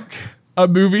 owning Look, a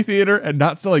movie theater and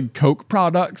not selling Coke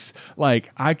products?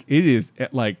 Like it is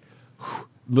like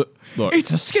look.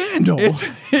 It's a scandal.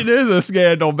 It is a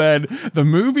scandal, Ben. The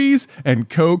movies and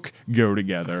Coke go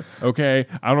together. Okay,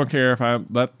 I don't care if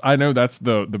I know that's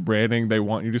the branding they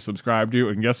want you to subscribe to,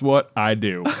 and guess what? I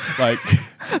do. Like,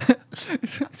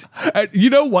 you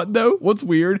know what though? What's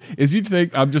weird is you'd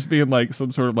think I'm just being like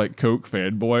some sort of like Coke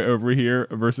fanboy over here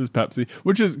versus Pepsi,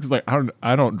 which is cause like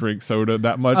I don't drink soda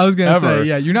that much. I was gonna say,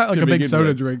 yeah, you're not like a big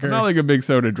soda drinker. I'm not like a big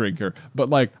soda drinker, but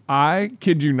like I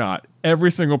kid you not,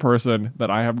 every single person that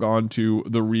I have gone to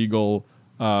the Regal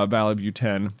Valley View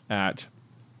 10 at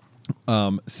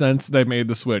since they made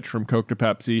the switch from Coke to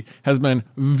Pepsi has been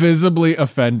visibly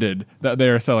offended that they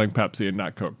are selling Pepsi and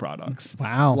not Coke products.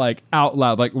 Wow. Like out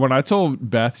loud. Like when I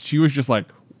told Beth, she was like,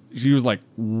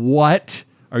 "What?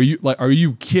 Are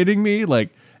you kidding me?" Like,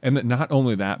 and that not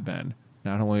only that, Ben,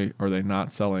 not only are they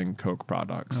not selling Coke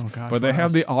products, Oh, gosh, but they what have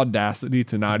else? the audacity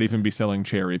to not even be selling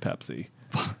cherry Pepsi.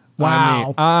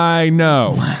 Wow. I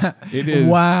know. It is.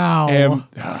 Wow.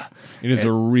 It is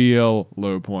a real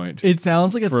low point. It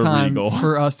sounds like it's for time Regal.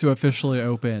 for us to officially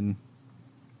open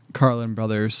Carlin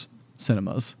Brothers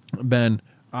Cinemas. Ben,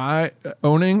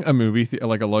 owning a movie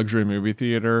like a luxury movie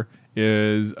theater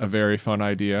is a very fun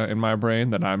idea in my brain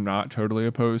that I'm not totally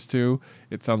opposed to.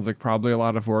 It sounds like probably a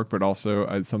lot of work, but also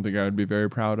it's something I would be very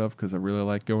proud of because I really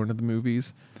like going to the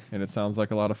movies, and it sounds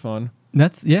like a lot of fun.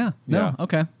 Yeah.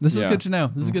 Okay. This is Yeah. good to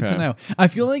know. This is good to Okay. know. I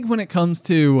feel like when it comes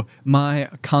to my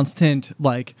constant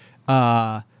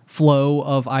flow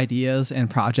of ideas and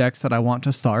projects that I want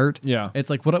to start, Yeah. it's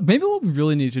like maybe what we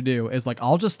really need to do is like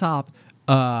I'll just stop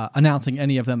announcing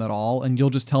any of them at all, and you'll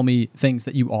just tell me things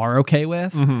that you are okay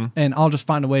with, and I'll just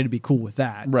find a way to be cool with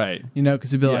that. Right. You know,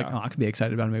 because you'd be like, Yeah. oh, I could be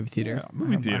excited about a movie theater. Yeah,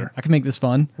 movie theater. I can make this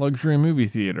fun. Luxury movie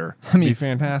theater. mean- be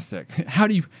fantastic. How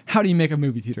do you make a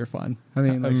movie theater fun? I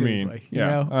mean, like, seriously. You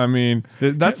know? I mean,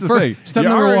 that's the First, thing. Step You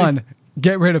number already- one: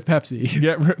 get rid of Pepsi.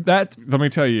 That. Let me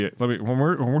tell you. When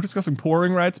we're discussing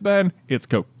pouring rights, Ben, it's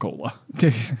Coca-Cola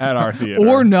at our theater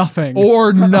Or nothing.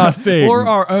 or nothing Or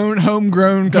our own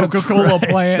homegrown That's Coca-Cola right.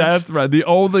 plants. That's right. The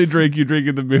only drink you drink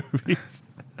in the movies.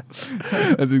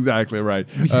 That's exactly right.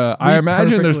 I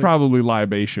imagine there's perfectly- probably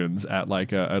libations at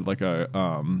like a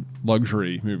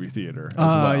luxury movie theater as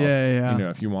well. yeah. You know,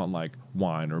 if you want like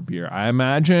wine or beer, I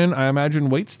imagine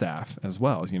wait staff as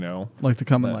well. You know, like to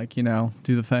come and like, you know,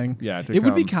 do the thing. Yeah, to it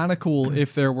would be come. kind of cool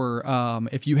if there were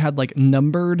if you had like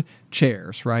numbered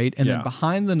chairs, right? And Yeah. then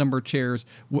behind the numbered chairs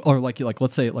or like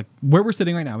let's say like where we're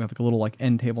sitting right now, we have like a little like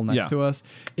end table next Yeah. to us.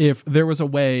 If there was a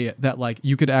way that like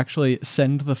you could actually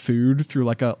send the food through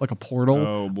like a portal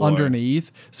Oh, boy.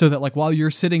 underneath, so that like while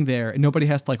you're sitting there and nobody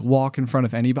has to like walk in front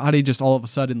of anybody, just all of a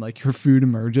sudden like your food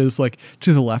emerges like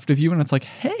to the left of you, and it's like,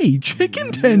 hey,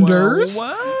 chicken tenders.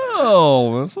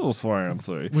 Wow, this is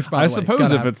fancy. Which, by I the way, suppose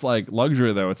gotta if have- it's like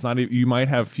luxury though, it's not. You might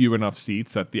have few enough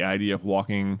seats that the idea of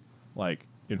walking like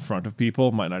in front of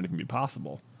people might not even be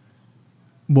possible.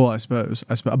 Well, I suppose,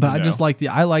 but I just know.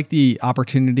 I like the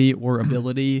opportunity or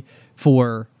ability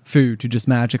for food to just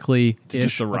magically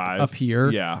just arrive. appear.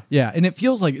 Yeah. and it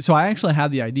feels like so. I actually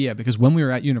had the idea because when we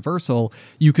were at Universal,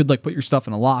 you could like put your stuff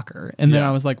in a locker, and then Yeah.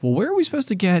 I was like, well, where are we supposed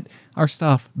to get our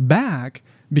stuff back?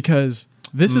 Because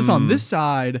this is on this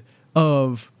side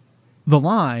of the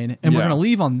line, and we're Yeah. going to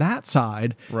leave on that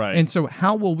side. Right. And so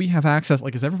how will we have access?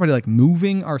 Like, is everybody like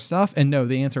moving our stuff? And no,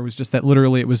 the answer was just that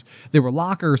literally there were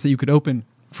lockers that you could open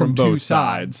from two both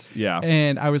sides. Yeah.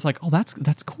 And I was like, oh, that's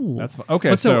cool. That's fine. Okay.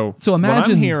 But So imagine what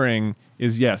I'm hearing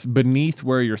is yes, beneath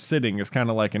where you're sitting is kind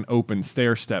of like an open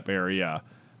stair step area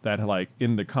that like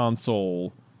in the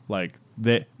console, like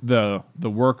the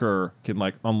worker can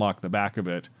like unlock the back of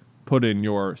it, put in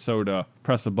your soda,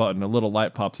 press a button, a little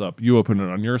light pops up, you open it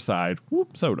on your side,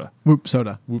 whoop, soda. Whoop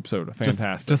soda. Whoop, soda. Just-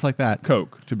 Fantastic. Just like that.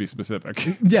 Coke, to be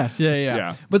specific. Yes, yeah.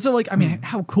 Yeah. But so like, I mean,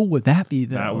 how cool would that be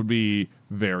though? That would be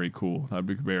very cool. That'd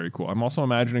be very cool. I'm also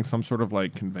imagining some sort of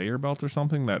like conveyor belt or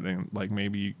something that like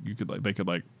maybe you could like they could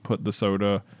like put the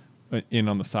soda in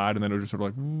on the side and then it would just sort of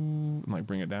like and like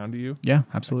bring it down to you. Yeah,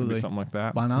 Could absolutely. be something like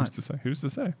that. Why not? Who's to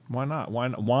say? Why not?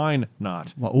 Wine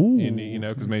not? Well, ooh. You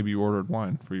know, because maybe you ordered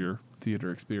wine for your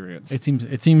theater experience. It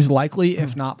seems likely,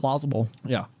 if not plausible.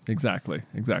 Yeah, exactly.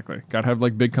 Gotta have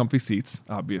like big comfy seats,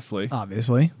 obviously.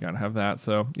 Obviously. Gotta have that.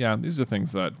 So yeah, these are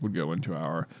things that would go into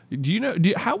our.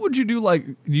 How would you do like?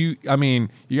 I mean,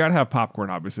 you gotta have popcorn,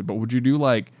 obviously, but would you do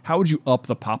like? How would you up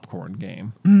the popcorn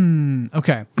game?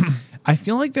 Okay. I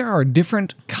feel like there are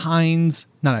different kinds.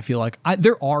 Not I feel like.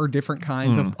 There are different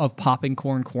kinds of popping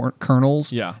corn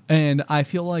kernels. Yeah. And I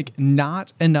feel like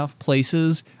not enough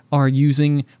places are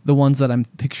using the ones that I'm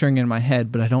picturing in my head,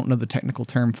 but I don't know the technical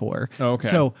term for. Okay.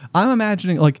 So I'm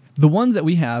imagining like the ones that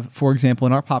we have, for example,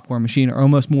 in our popcorn machine are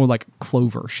almost more like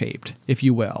clover shaped, if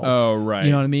you will. Oh, right.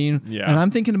 You know what I mean? Yeah. And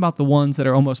I'm thinking about the ones that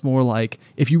are almost more like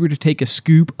if you were to take a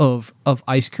scoop of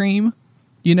ice cream,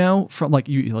 you know, from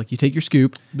you take your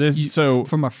scoop.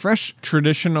 From a fresh.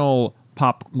 Traditional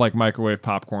like microwave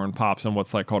popcorn pops in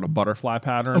what's like called a butterfly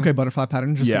pattern. Okay, butterfly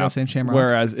pattern, just like I was saying, Shamrock.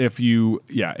 Whereas if you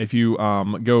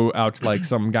go out to like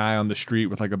some guy on the street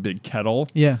with like a big kettle,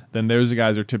 Yeah. then those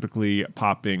guys are typically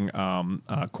popping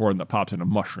corn that pops in a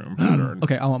mushroom pattern.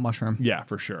 Okay, I want mushroom. Yeah,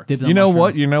 for sure. Dibs on You know mushroom.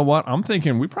 what? You know what? I'm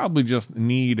thinking we probably just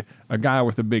need a guy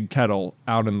with a big kettle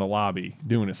out in the lobby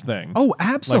doing his thing. Oh,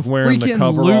 like wearing the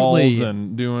coveralls absolutely.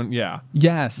 and doing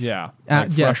Yes. like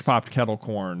fresh yes. popped kettle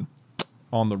corn.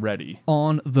 on the ready.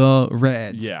 On the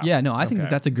Reds. Yeah. Yeah, no, I think Okay.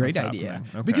 that's a great That's idea.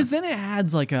 happening. Okay. Because then it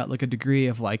adds like a degree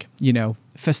of like, you know,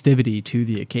 festivity to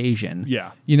the occasion.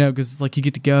 Yeah. You know, because it's like you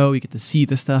get to go, you get to see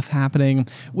the stuff happening,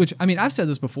 which, I mean, I've said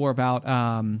this before about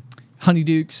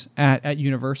Honeydukes at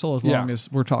Universal, as long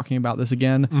as we're talking about this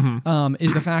again,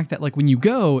 is the fact that like when you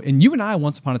go, and you and I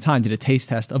once upon a time did a taste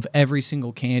test of every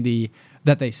single candy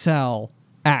that they sell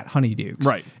at Honeydukes.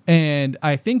 Right. And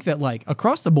I think that like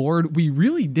across the board, we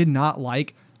really did not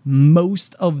like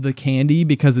most of the candy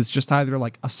because it's just either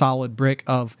like a solid brick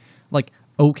of like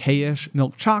okayish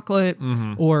milk chocolate,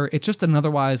 or it's just an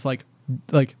otherwise like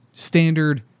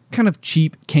standard kind of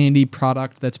cheap candy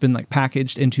product that's been like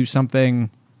packaged into something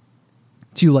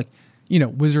to like, you know,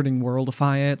 Wizarding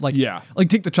Worldify it. Like, like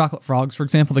take the chocolate frogs, for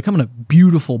example. They come in a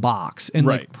beautiful box. And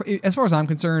like, as far as I'm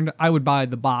concerned, I would buy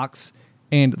the box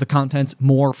and the contents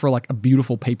more for like a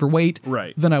beautiful paperweight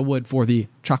than I would for the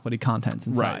chocolatey contents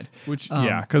inside. Right. Which,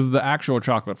 because the actual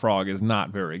chocolate frog is not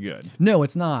very good. No,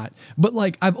 it's not. But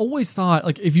like, I've always thought,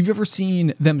 like, if you've ever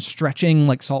seen them stretching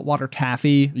like saltwater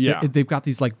taffy, they've got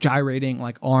these like gyrating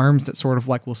like arms that sort of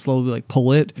like will slowly like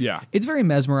pull it. Yeah. It's very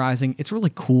mesmerizing. It's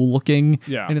really cool looking.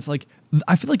 Yeah. And it's like,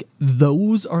 I feel like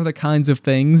those are the kinds of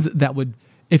things that would,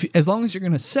 as long as you're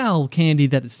going to sell candy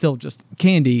that is still just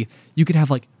candy, you could have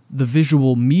like the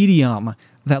visual medium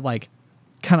that like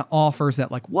kind of offers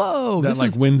that like, whoa, that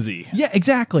like whimsy. Yeah,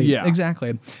 exactly. Yeah.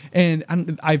 Exactly.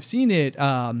 And I've seen it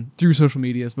through social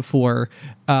medias before,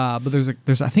 but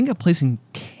there's I think a place in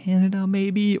Canada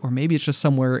maybe, or maybe it's just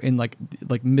somewhere in like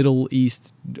Middle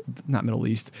East, not Middle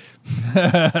East.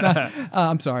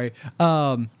 I'm sorry.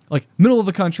 Like middle of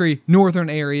the country, northern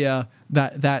area,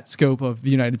 that scope of the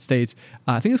United States.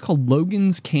 I think it's called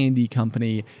Logan's Candy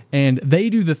Company, and they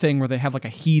do the thing where they have like a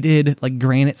heated like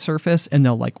granite surface, and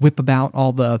they'll like whip about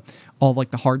all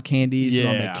like the hard candies, and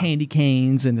they'll make candy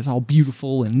canes, and it's all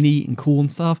beautiful and neat and cool and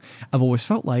stuff. I've always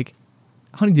felt like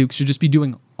Honeydukes should just be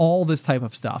doing all this type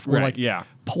of stuff, or like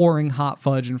pouring hot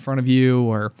fudge in front of you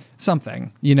or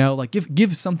something, you know, like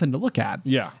give something to look at.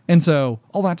 Yeah. And so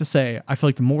all that to say, I feel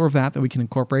like the more of that we can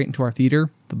incorporate into our theater,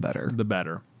 the better. The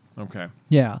better. Okay.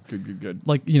 Yeah. Good.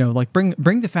 Like, you know, like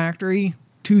bring the factory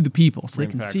to the people so they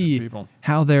can see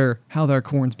how their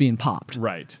corn's being popped.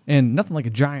 Right. And nothing like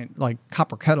a giant like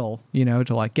copper kettle, you know,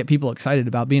 to like get people excited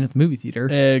about being at the movie theater.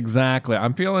 Exactly.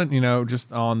 I'm feeling, you know,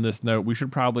 just on this note, we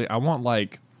should probably, I want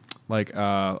like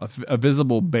a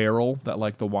visible barrel that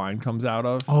like the wine comes out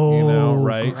of. Oh, you know,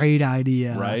 right? Great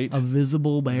idea. Right. A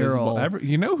visible barrel.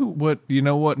 You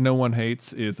know what no one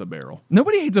hates is a barrel.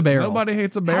 Nobody hates a barrel. Nobody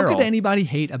hates a barrel. How could anybody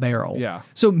hate a barrel? Yeah.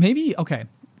 So maybe, okay.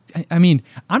 I mean,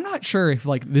 I'm not sure if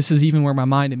like this is even where my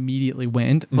mind immediately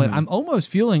went, but I'm almost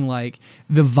feeling like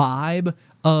the vibe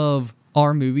of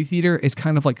our movie theater is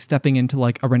kind of like stepping into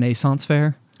like a Renaissance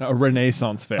fair. A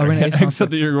Renaissance fair. A Renaissance Except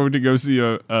that you're going to go see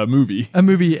a movie. A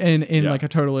movie in like a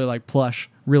totally like plush,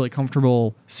 really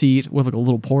comfortable seat with like a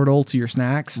little portal to your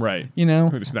snacks. Right. You know?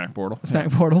 With a snack portal.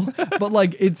 Snack portal. But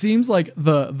like it seems like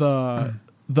the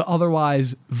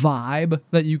otherwise vibe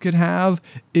that you could have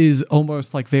is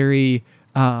almost like very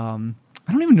I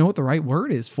don't even know what the right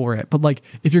word is for it, but like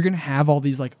if you're going to have all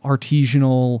these like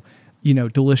artisanal, you know,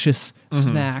 delicious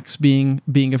snacks being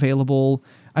available,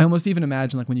 I almost even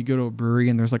imagine like when you go to a brewery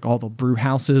and there's like all the brew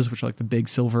houses, which are like the big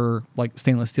silver, like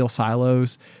stainless steel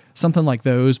silos, something like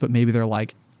those, but maybe they're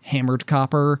like hammered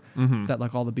copper that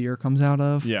like all the beer comes out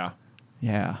of. Yeah.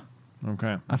 Yeah.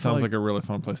 Okay. Sounds like a really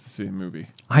fun place to see a movie.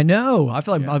 I know. I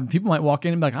feel like people might walk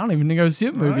in and be like, I don't even need to go see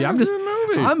a movie.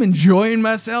 I'm enjoying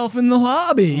myself in the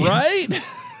lobby. Right?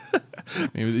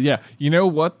 Maybe, yeah. You know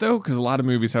what, though? Because a lot of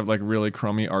movies have like really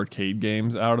crummy arcade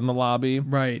games out in the lobby.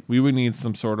 Right. We would need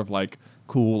some sort of like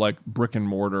cool like brick and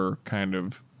mortar kind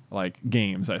of like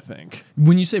games, I think.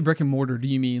 When you say brick and mortar, do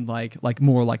you mean like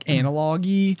more like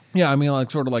analog-y? Yeah, I mean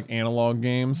like sort of like analog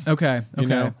games. Okay. You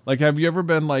know? Like have you ever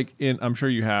been like in, I'm sure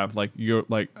you have, like you're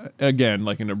like again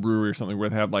like in a brewery or something where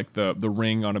they have like the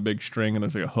ring on a big string and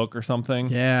there's like a hook or something.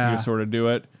 Yeah. You sort of do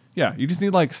it. Yeah, you just need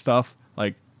like stuff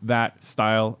like that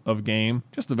style of game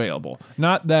just available.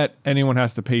 Not that anyone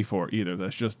has to pay for it either.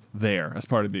 That's just there as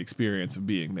part of the experience of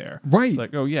being there. Right. It's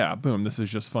like, oh yeah, boom, this is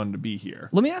just fun to be here.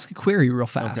 Let me ask a query real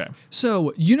fast. Okay.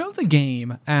 So, you know the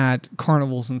game at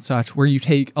carnivals and such where you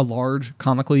take a large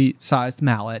comically sized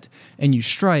mallet and you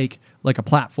strike like a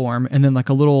platform and then like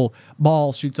a little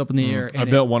ball shoots up in the air. And I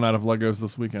built one out of Legos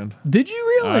this weekend. Did you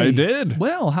really? I did.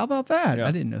 Well, how about that? Yeah.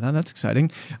 I didn't know that. That's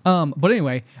exciting. But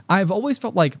anyway, I've always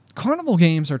felt like carnival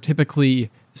games are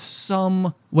typically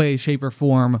some way, shape, or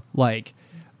form like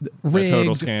rigged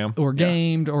total scam. or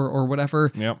gamed or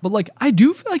whatever. Yep. But like, I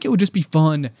do feel like it would just be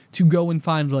fun to go and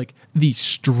find like the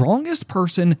strongest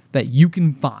person that you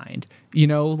can find, you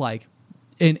know, like,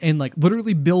 and like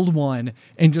literally build one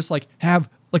and just like have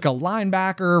like a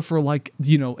linebacker for like,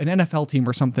 you know, an NFL team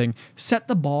or something, set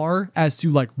the bar as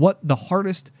to like what the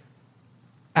hardest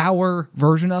our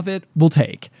version of it will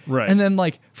take. Right. And then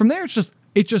like from there,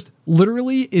 it just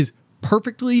literally is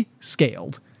perfectly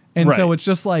scaled. And so Right. it's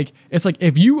just like, it's like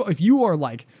if you are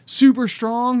like super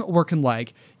strong or can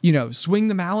like, you know, swing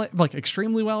the mallet like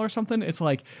extremely well or something, it's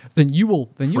like, then you'll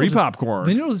Free just, popcorn.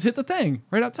 Then you'll just hit the thing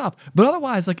right up top. But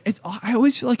otherwise, like I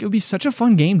always feel like it would be such a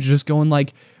fun game to just go and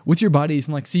like with your buddies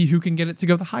and like see who can get it to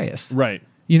go the highest. Right.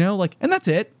 You know, like, and that's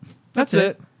it. That's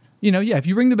it. You know, yeah, if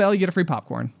you ring the bell, you get a free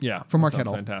popcorn. Yeah. From our that sounds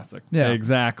kettle. Fantastic. Yeah.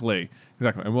 Exactly.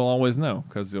 And we'll always know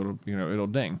because it'll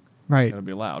ding. Right. It'll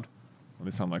be loud. They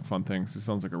sound like fun things. It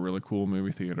sounds like a really cool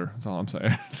movie theater. That's all I'm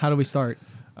saying. How do we start?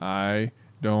 I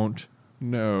don't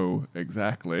know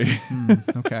exactly.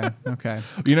 Okay.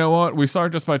 You know what? We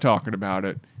start just by talking about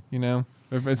it. You know,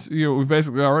 we've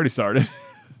basically already started.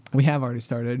 We have already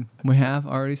started.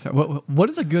 What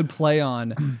is a good play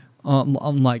on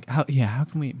like how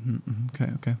can we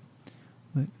okay.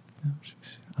 Like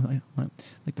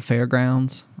the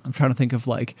fairgrounds. I'm trying to think of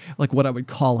like what I would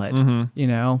call it, you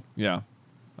know? Yeah.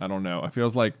 I don't know. It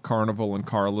feels like Carnival and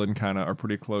Carlin kind of are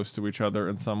pretty close to each other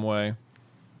in some way.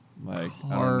 Like,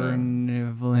 I don't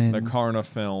know. Carnival. The Carna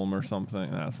film or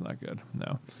something. That's not good.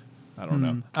 No. I don't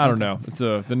know. I don't know.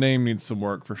 The name needs some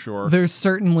work for sure. There's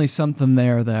certainly something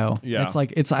there though. Yeah.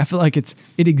 I feel like it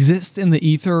exists in the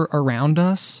ether around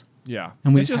us. Yeah.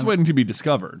 And we it's just just waiting to be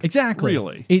discovered. Exactly.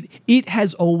 Really. It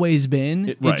has always been.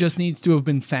 It right. just needs to have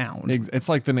been found. It's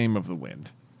like the name of the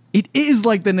wind. It is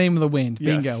like the name of the wind.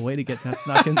 Yes. Bingo. Way to get that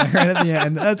snuck in there right at the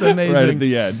end. That's amazing. Right at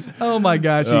the end. Oh my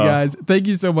gosh, you guys. Thank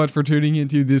you so much for tuning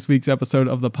into this week's episode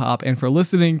of The Pop and for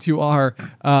listening to our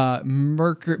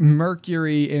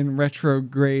Mercury in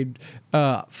retrograde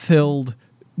filled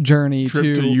journey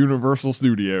Trip to Universal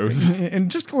Studios.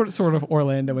 and just sort of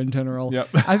Orlando in general. Yep.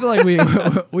 I feel like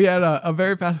we had a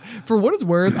very fast, for what it's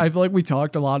worth, I feel like we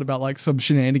talked a lot about like some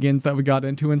shenanigans that we got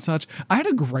into and such. I had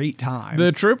a great time.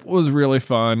 The trip was really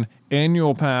fun.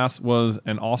 Annual Pass was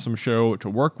an awesome show to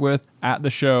work with at the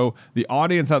show. The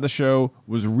audience at the show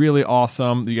was really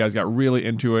awesome. You guys got really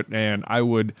into it, and I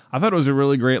thought it was a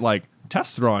really great like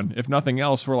test run, if nothing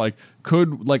else, for like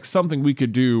something we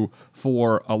could do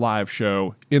for a live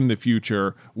show in the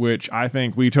future, which I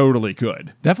think we totally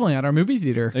could. Definitely at our movie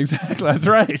theater. Exactly, that's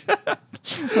right.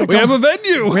 We have a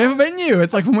venue. We have a venue.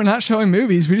 It's like when we're not showing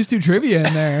movies, we just do trivia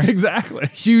in there. Exactly.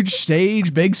 Huge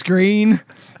stage, big screen.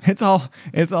 It's all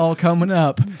coming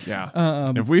up.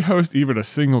 Yeah. If we host even a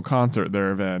single concert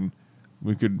there, then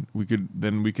we could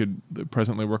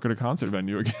presently work at a concert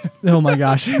venue again. Oh my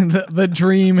gosh, the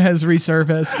dream has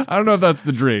resurfaced. I don't know if that's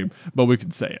the dream, but we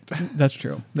could say it. That's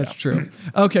true. That's true.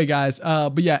 Okay, guys.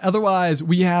 But yeah, otherwise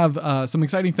we have some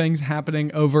exciting things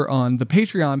happening over on the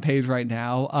Patreon page right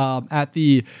now. At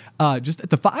the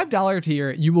 $5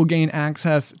 tier, you will gain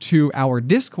access to our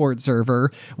Discord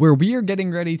server where we are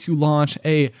getting ready to launch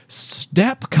a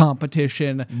step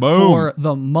competition for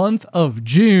the month of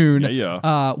June.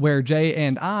 Where Jay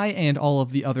and I and all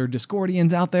of the other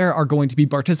Discordians out there are going to be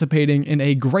participating in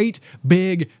a great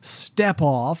big step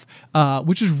off,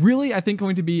 which is really, I think,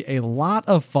 going to be a lot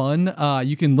of fun.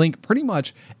 You can link pretty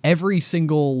much every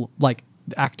single like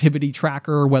activity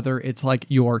tracker, whether it's like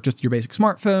your basic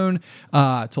smartphone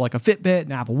to like a Fitbit,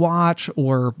 an Apple Watch,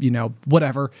 or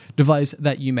whatever device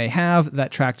that you may have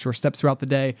that tracks your steps throughout the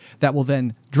day, that will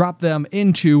then drop them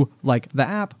into like the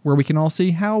app where we can all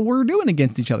see how we're doing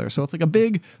against each other. So it's like a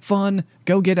big fun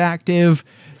go get active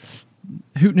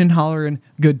hooting and hollering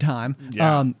good time.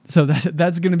 So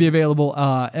that's going to be available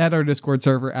at our Discord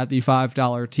server at the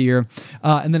 $5 tier.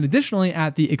 And then additionally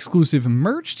at the exclusive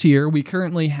merch tier, we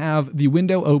currently have the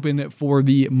window open for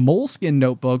the Moleskine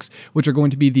notebooks, which are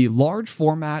going to be the large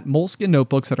format Moleskine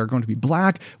notebooks that are going to be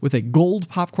black with a gold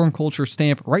Popcorn Culture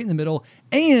stamp right in the middle,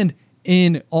 and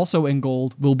also in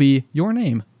gold will be your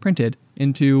name printed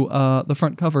into the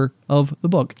front cover of the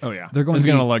book. Oh yeah, it's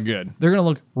going to look good. They're going to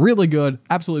look really good,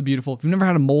 absolutely beautiful. If you've never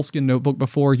had a Moleskine notebook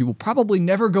before, you will probably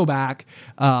never go back.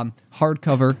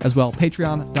 Hardcover as well.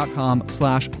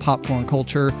 Patreon.com/popcorn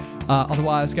culture.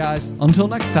 Otherwise, guys, until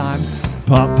next time,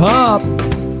 pop.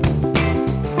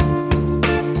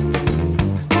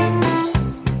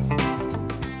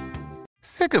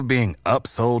 Sick of being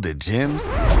upsold at gyms?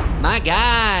 My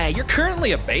guy, you're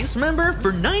currently a base member?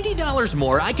 For $90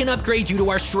 more, I can upgrade you to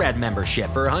our Shred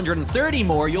membership. For $130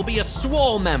 more, you'll be a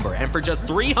Swole member. And for just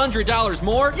 $300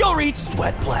 more, you'll reach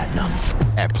Sweat Platinum.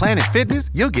 At Planet Fitness,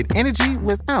 you'll get energy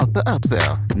without the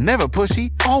upsell. Never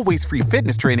pushy, always free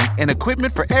fitness training and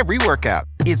equipment for every workout.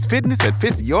 It's fitness that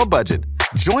fits your budget.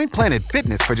 Join Planet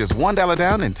Fitness for just $1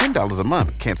 down and $10 a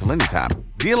month. Cancel anytime.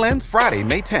 Deal ends Friday,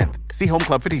 May 10th. See Home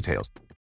Club for details.